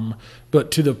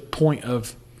 but to the point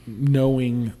of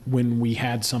knowing when we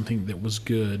had something that was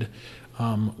good,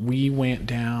 we went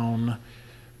down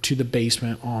to the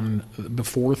basement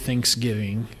before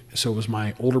Thanksgiving. So it was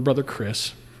my older brother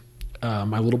Chris,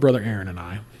 my little brother Aaron, and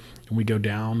I. And we go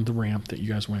down the ramp that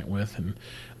you guys went with, and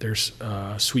there's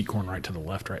sweet corn right to the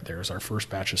left. Right there is our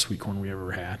first batch of sweet corn we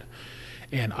ever had.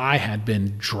 And I had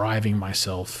been driving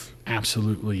myself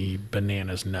absolutely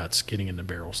bananas nuts getting into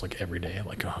barrels like every day.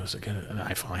 Like, oh, is it gonna? And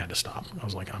I finally had to stop. I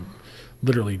was like, I'm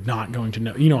literally not going to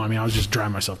know. You know, I mean, I was just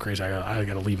driving myself crazy. I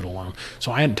got to leave it alone.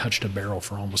 So I hadn't touched a barrel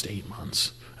for almost 8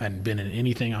 months. I hadn't been in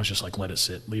anything. I was just like, let it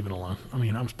sit, leave it alone. I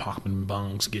mean, I was popping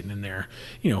bungs, getting in there.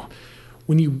 You know,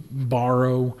 when you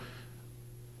borrow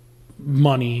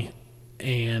money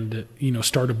and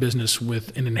start a business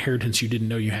with an inheritance you didn't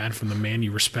know you had from the man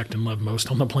you respect and love most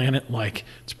on the planet. Like,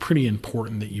 it's pretty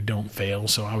important that you don't fail.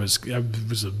 So I was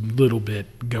a little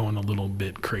bit going a little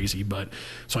bit crazy, but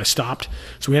so I stopped.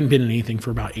 So we hadn't been in anything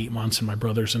for about 8 months, and my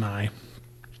brothers and I,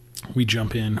 we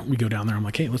jump in, we go down there. I'm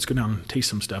like, hey, let's go down and taste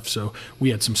some stuff. So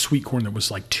we had some sweet corn that was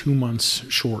like 2 months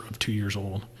short of 2 years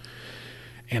old.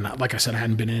 And like I said, I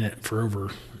hadn't been in it for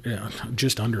over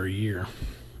just under a year.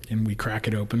 And we crack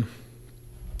it open,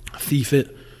 thief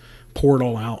it, pour it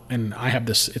all out. And I have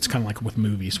this, it's kind of like with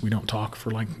movies. We don't talk for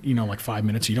like 5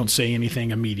 minutes. You don't say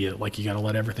anything immediate. Like, you got to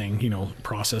let everything,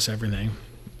 process everything.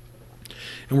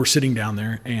 And we're sitting down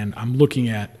there, and I'm looking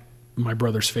at my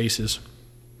brother's faces.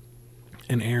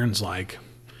 And Aaron's like,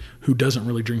 who doesn't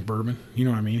really drink bourbon? You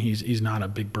know what I mean? He's not a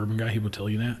big bourbon guy. He will tell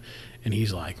you that. And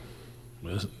he's like,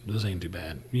 this ain't too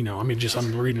bad.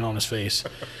 I'm reading on his face.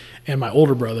 And my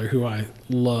older brother, who I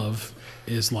love,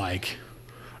 is like,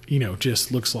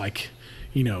 just looks like,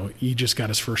 he just got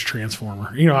his first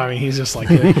Transformer. He's just like,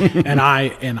 and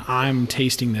I'm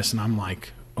tasting this, and I'm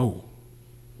like, oh,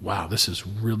 wow, this is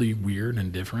really weird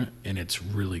and different, and it's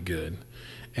really good.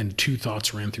 And two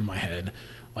thoughts ran through my head.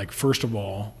 Like, first of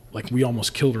all, like, we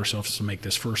almost killed ourselves to make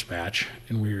this first batch,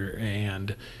 and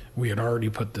we had already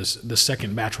put this. The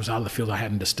second batch was out of the field. I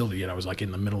hadn't distilled it yet. I was like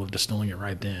in the middle of distilling it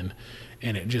right then,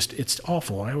 and it's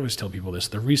awful. I always tell people this.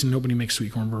 The reason nobody makes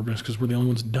sweet corn bourbon is because we're the only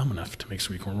ones dumb enough to make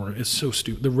sweet corn bourbon. It's so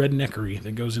stupid. The redneckery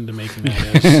that goes into making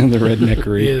that the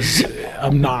redneckery is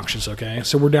obnoxious. Okay,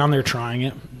 so we're down there trying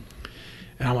it.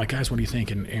 And I'm like, guys, what do you think?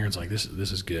 And Aaron's like, this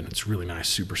is good. It's really nice,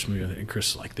 super smooth. And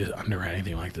Chris is like, I've never had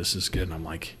anything like this. It's good. And I'm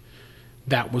like,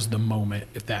 that was the moment,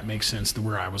 if that makes sense,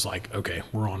 where I was like, okay,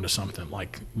 we're on to something.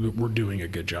 Like, we're doing a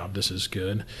good job. This is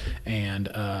good. And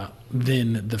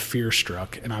then the fear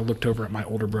struck, and I looked over at my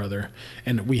older brother,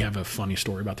 and we have a funny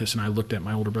story about this. And I looked at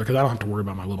my older brother, because I don't have to worry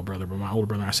about my little brother, but my older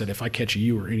brother, I said, if I catch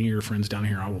you or any of your friends down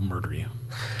here, I will murder you.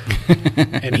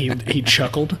 And he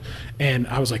chuckled, and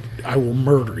I was like, I will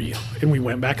murder you. And we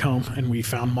went back home, and we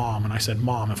found Mom, and I said,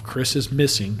 Mom, if Chris is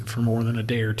missing for more than a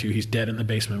day or two, he's dead in the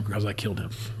basement because I killed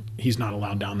him. He's not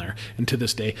allowed down there. And to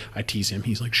this day, I tease him.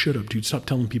 He's like, shut up, dude. Stop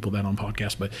telling people that on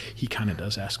podcasts. But he kind of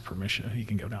does ask permission. He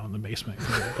can go down in the basement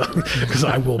because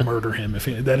I will murder him.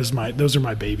 Those are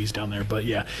my babies down there. But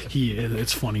yeah,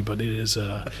 it's funny, but it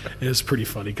is pretty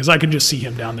funny because I can just see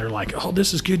him down there like, oh,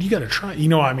 this is good. You got to try. You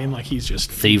know what I mean? Like, he's just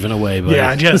thieving away. Buddy.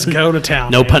 Yeah, just go to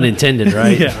town. No pun intended,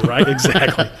 right? Yeah, right.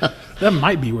 Exactly. That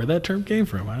might be where that term came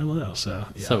from. I don't know. So,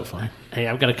 yeah, so fun. Hey,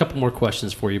 I've got a couple more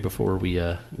questions for you before we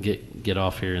get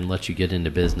off here and let you get into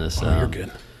business. Oh, you're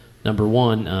good. Number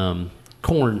one,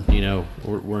 corn.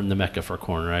 We're in the mecca for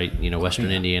corn, right? Western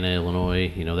Indiana,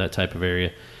 Illinois. That type of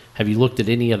area. Have you looked at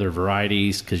any other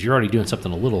varieties? Because you're already doing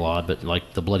something a little odd, but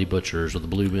like the Bloody Butchers or the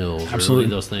Blue Mills, absolutely, or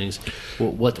those things.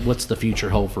 What's the future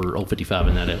hold for Old 55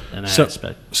 in that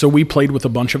aspect? So we played with a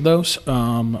bunch of those.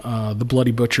 The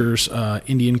Bloody Butchers,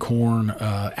 Indian corn.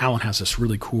 Alan has this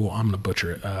really cool. I'm gonna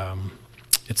butcher it.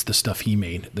 It's the stuff he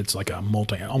made. That's like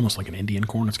almost like an Indian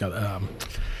corn. It's got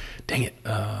dang it.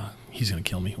 He's going to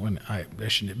kill me when I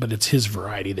shouldn't, but it's his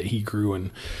variety that he grew and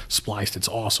spliced. It's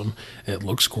awesome. It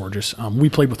looks gorgeous. We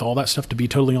played with all that stuff, to be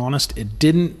totally honest. It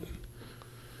didn't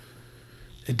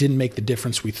make the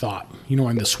difference we thought.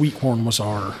 And the sweet corn was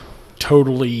our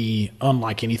totally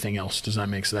unlike anything else. Does that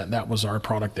make sense? That was our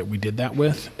product that we did that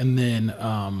with. And then,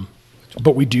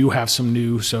 but we do have some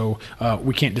new, so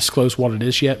we can't disclose what it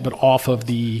is yet, but off of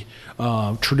the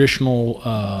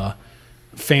traditional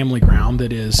family ground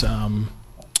that is,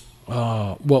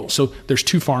 so there's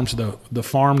two farms. The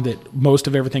farm that most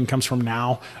of everything comes from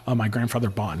now, my grandfather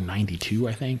bought in 92,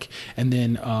 I think. And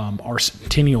then our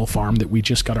Centennial farm that we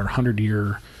just got our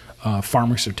 100-year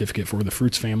farming certificate for, the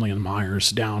Fruits family and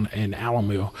Myers down in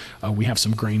Alamo. We have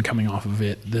some grain coming off of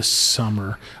it this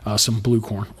summer, some blue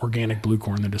corn, organic blue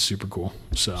corn that is super cool.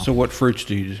 So what fruits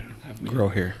do you grow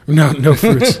here? No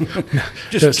fruits.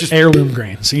 just heirloom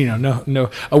grain. So,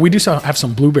 no. We do have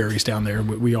some blueberries down there.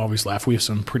 We always laugh. We have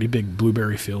some pretty big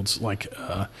blueberry fields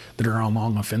that are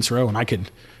along a fence row, and I could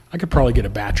probably get a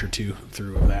batch or two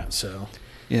through of that. So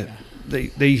yeah.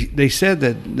 They said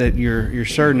that your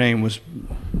surname was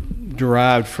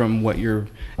derived from what your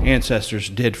ancestors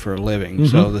did for a living. Mm-hmm.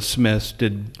 So the Smiths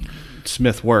did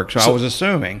Smith work. So I was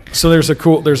assuming. So there's a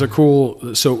cool.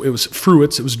 So it was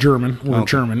Fruits. It was German. We're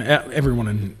German. Everyone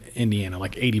in Indiana,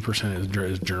 like 80%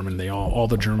 is German. They all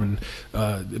the German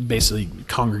basically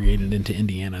congregated into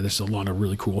Indiana. There's a lot of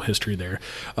really cool history there,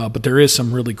 but there is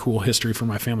some really cool history for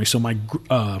my family. So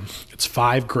it's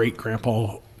 5 great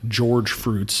George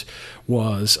Fruits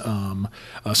was,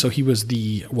 so he was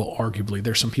arguably,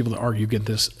 there's some people that argue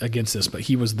against this, but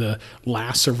he was the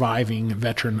last surviving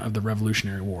veteran of the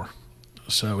Revolutionary War.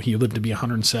 So he lived to be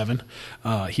 107.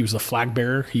 He was the flag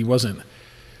bearer. He wasn't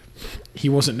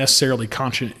necessarily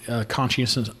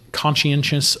conscientious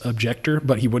objector,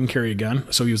 but he wouldn't carry a gun,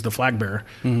 so he was the flag bearer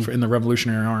in the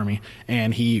Revolutionary Army,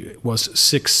 and he was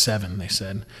 6'7", they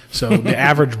said. So the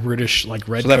average British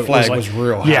redcoat, so that flag was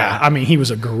real high. Yeah, I mean, he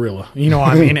was a guerrilla, you know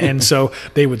what I mean? And so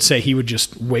they would say he would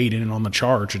just wade in on the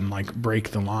charge and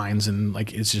break the lines, and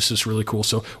it's just really cool.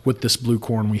 So with this blue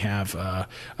corn, we have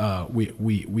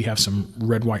we have some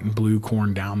red, white, and blue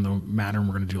corn down the matter, and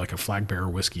we're going to do a flag bearer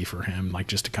whiskey for him,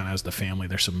 just to kind of as the family.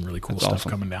 There's some really cool stuff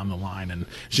coming down the line, and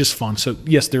it's just fun. So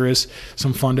yes, there is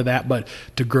some fun to that, but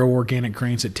to grow organic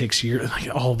grains, it takes years.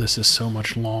 All this is so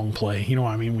much long play. You know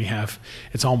what I mean?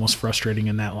 It's almost frustrating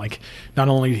in that, not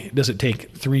only does it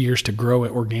take 3 years to grow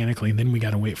it organically, and then we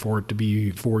got to wait for it to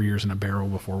be 4 years in a barrel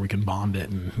before we can bond it.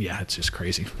 And yeah, it's just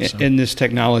crazy. So. In this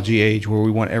technology age where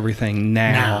we want everything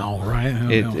now,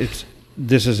 right?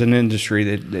 This is an industry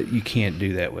that you can't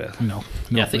do that with. No.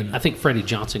 Yeah, I think Freddie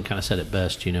Johnson kind of said it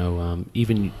best.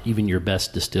 Even your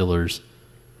best distillers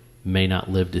may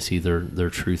not live to see their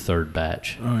true third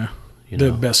batch. Oh yeah,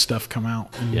 the best stuff come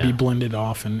out and be blended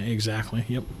off, and exactly.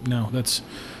 Yep. No, it's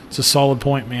a solid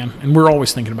point, man. And we're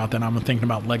always thinking about that. I'm thinking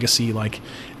about legacy. It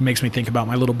makes me think about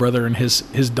my little brother and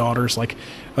his daughters.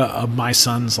 My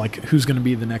sons. Who's going to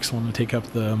be the next one to take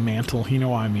up the mantle? You know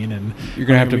what I mean? And you're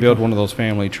going to have to build one of those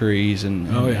family trees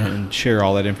and share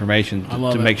all that information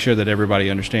to make sure that everybody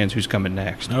understands who's coming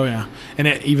next. Oh yeah, and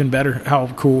even better, how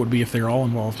cool it would be if they're all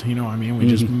involved. You know what I mean? We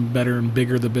just better and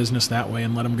bigger the business that way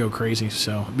and let them go crazy.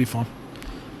 So it'd be fun.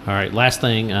 All right, last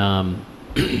thing.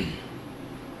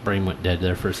 Brain went dead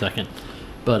there for a second,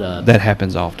 but that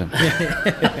happens often.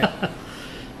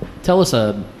 Tell us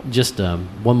just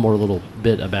one more little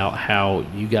bit about how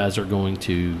you guys are going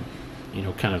to,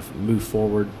 kind of move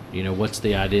forward. What's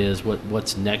the ideas?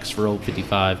 What's next for Old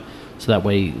 55? So that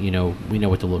way, we know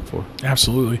what to look for.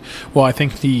 Absolutely. Well, I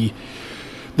think the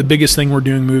biggest thing we're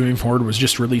doing moving forward was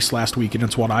just released last week, and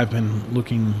it's what I've been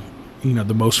looking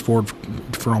the most forward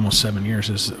for almost 7 years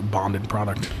is bonded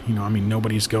product.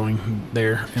 Nobody's going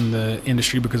there in the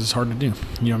industry because it's hard to do.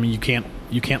 You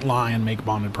can't lie and make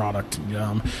bonded product.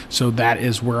 So that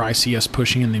is where I see us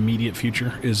pushing in the immediate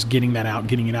future, is getting it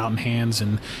out in hands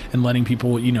and letting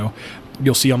people,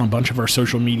 you'll see on a bunch of our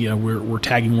social media, we're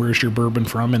tagging where's your bourbon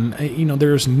from, and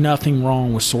there's nothing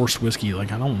wrong with sourced whiskey. I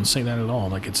don't want to say that at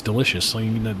all. It's delicious.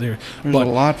 There's a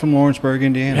lot from Lawrenceburg,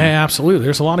 Indiana. Yeah, absolutely.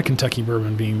 There's a lot of Kentucky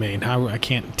bourbon being made. I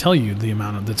can't tell you the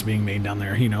amount that's being made down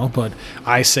there. But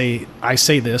I say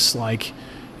this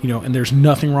and there's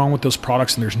nothing wrong with those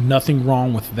products, and there's nothing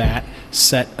wrong with that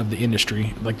set of the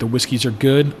industry. The whiskeys are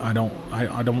good. I don't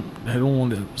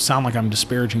want to sound like I'm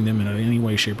disparaging them in any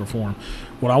way, shape, or form.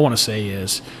 What I want to say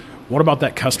is, what about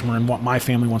that customer? And what my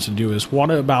family wants to do is,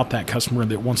 what about that customer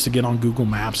that wants to get on Google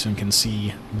Maps and can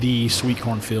see the sweet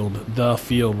corn field, the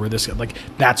field where this,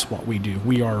 that's what we do.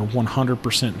 We are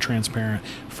 100% transparent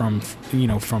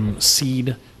from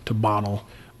seed to bottle.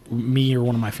 Me or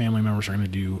one of my family members are going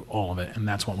to do all of it, and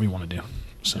that's what we want to do.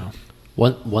 So,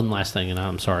 one last thing, and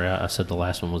I'm sorry, I said the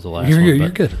last one was the last. You're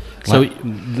good. So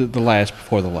the last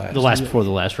before the last. The last before the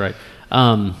last, right?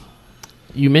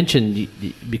 You mentioned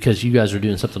because you guys are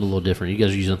doing something a little different. You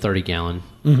guys are using a 30-gallon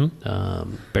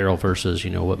barrel versus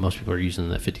what most people are using,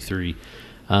 that 53.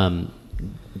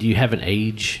 Do you have an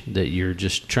age that you're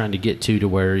just trying to get to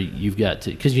where you've got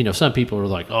to? Because some people are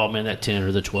like, oh man, that 10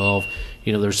 or the 12.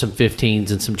 There's some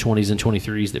 15s and some 20s and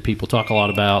 23s that people talk a lot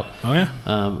about. Oh yeah.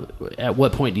 At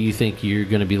what point do you think you're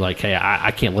going to be like, hey,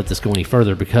 I can't let this go any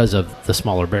further because of the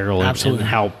smaller barrel and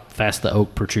how fast the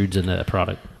oak protrudes into that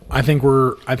product? I think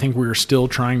we're still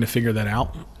trying to figure that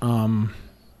out.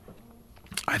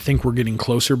 I think we're getting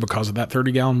closer because of that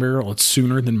 30-gallon barrel. It's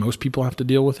sooner than most people have to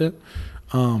deal with it.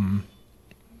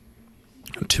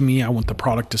 To me, I want the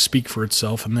product to speak for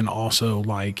itself, and then also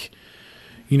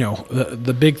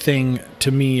the big thing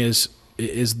to me is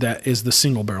the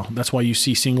single barrel. That's why you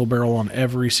see single barrel on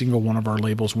every single one of our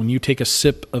labels. When you take a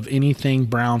sip of anything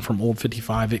brown from Old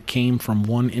 55, it came from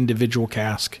one individual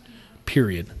cask,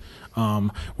 period.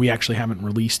 We actually haven't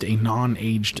released a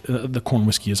non-aged, the corn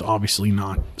whiskey is obviously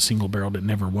not single barreled. It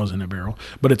never was in a barrel,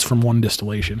 but it's from one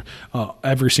distillation.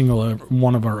 Every single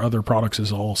one of our other products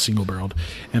is all single barreled.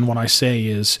 And what I say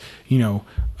is,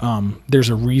 there's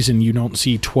a reason you don't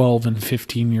see 12 and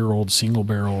 15-year-old single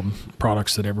barreled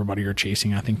products that everybody are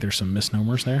chasing. I think there's some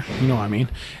misnomers there. You know what I mean?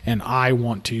 And I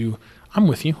want to I'm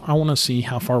with you. I want to see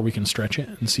how far we can stretch it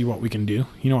and see what we can do.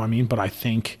 You know what I mean? But I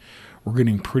think we're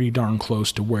getting pretty darn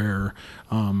close to where,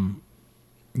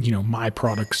 my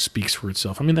product speaks for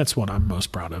itself. I mean, that's what I'm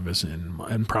most proud of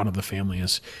and proud of the family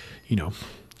is,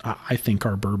 I think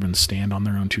our bourbons stand on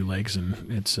their own two legs,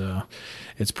 and it's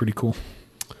pretty cool.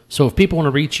 So if people want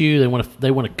to reach you, they want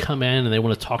to come in and they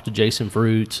want to talk to Jason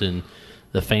Fruits and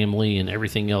the family and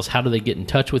everything else, how do they get in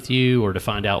touch with you or to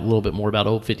find out a little bit more about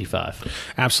Old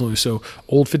 55? Absolutely. So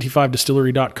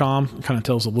old55distillery.com kind of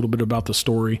tells a little bit about the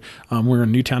story. We're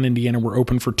in Newtown, Indiana. We're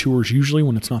open for tours usually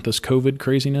when it's not this COVID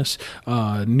craziness,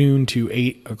 noon to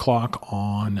 8 o'clock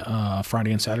on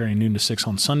Friday and Saturday, noon to 6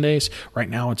 on Sundays. Right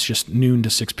now it's just noon to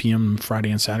 6 p.m. Friday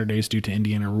and Saturdays due to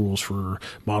Indiana rules for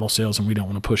bottle sales, and we don't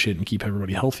want to push it and keep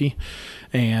everybody healthy.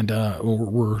 And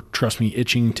we're, trust me,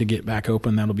 itching to get back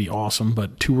open. That'll be awesome.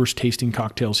 But tours, tasting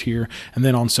cocktails here, and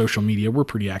then on social media, we're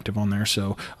pretty active on there.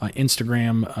 So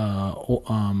Instagram,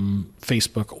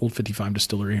 Facebook, Old 55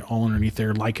 Distillery, all underneath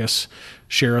there. Like us,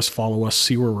 share us, follow us,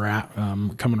 see where we're at.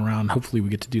 Coming around, hopefully we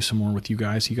get to do some more with you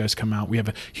guys. You guys come out. We have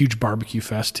a huge barbecue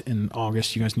fest in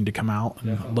August. You guys need to come out, and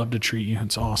I'd love to treat you.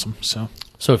 It's awesome. So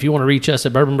if you want to reach us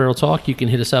at Bourbon Barrel Talk, you can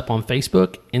hit us up on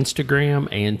Facebook, Instagram,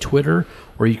 and Twitter,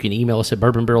 or you can email us at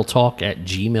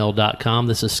bourbonbarreltalk@gmail.com.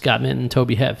 This is Scott Minton,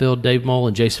 Toby Hatfield, Dave Mole,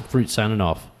 and Jason Fruit signing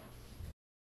off.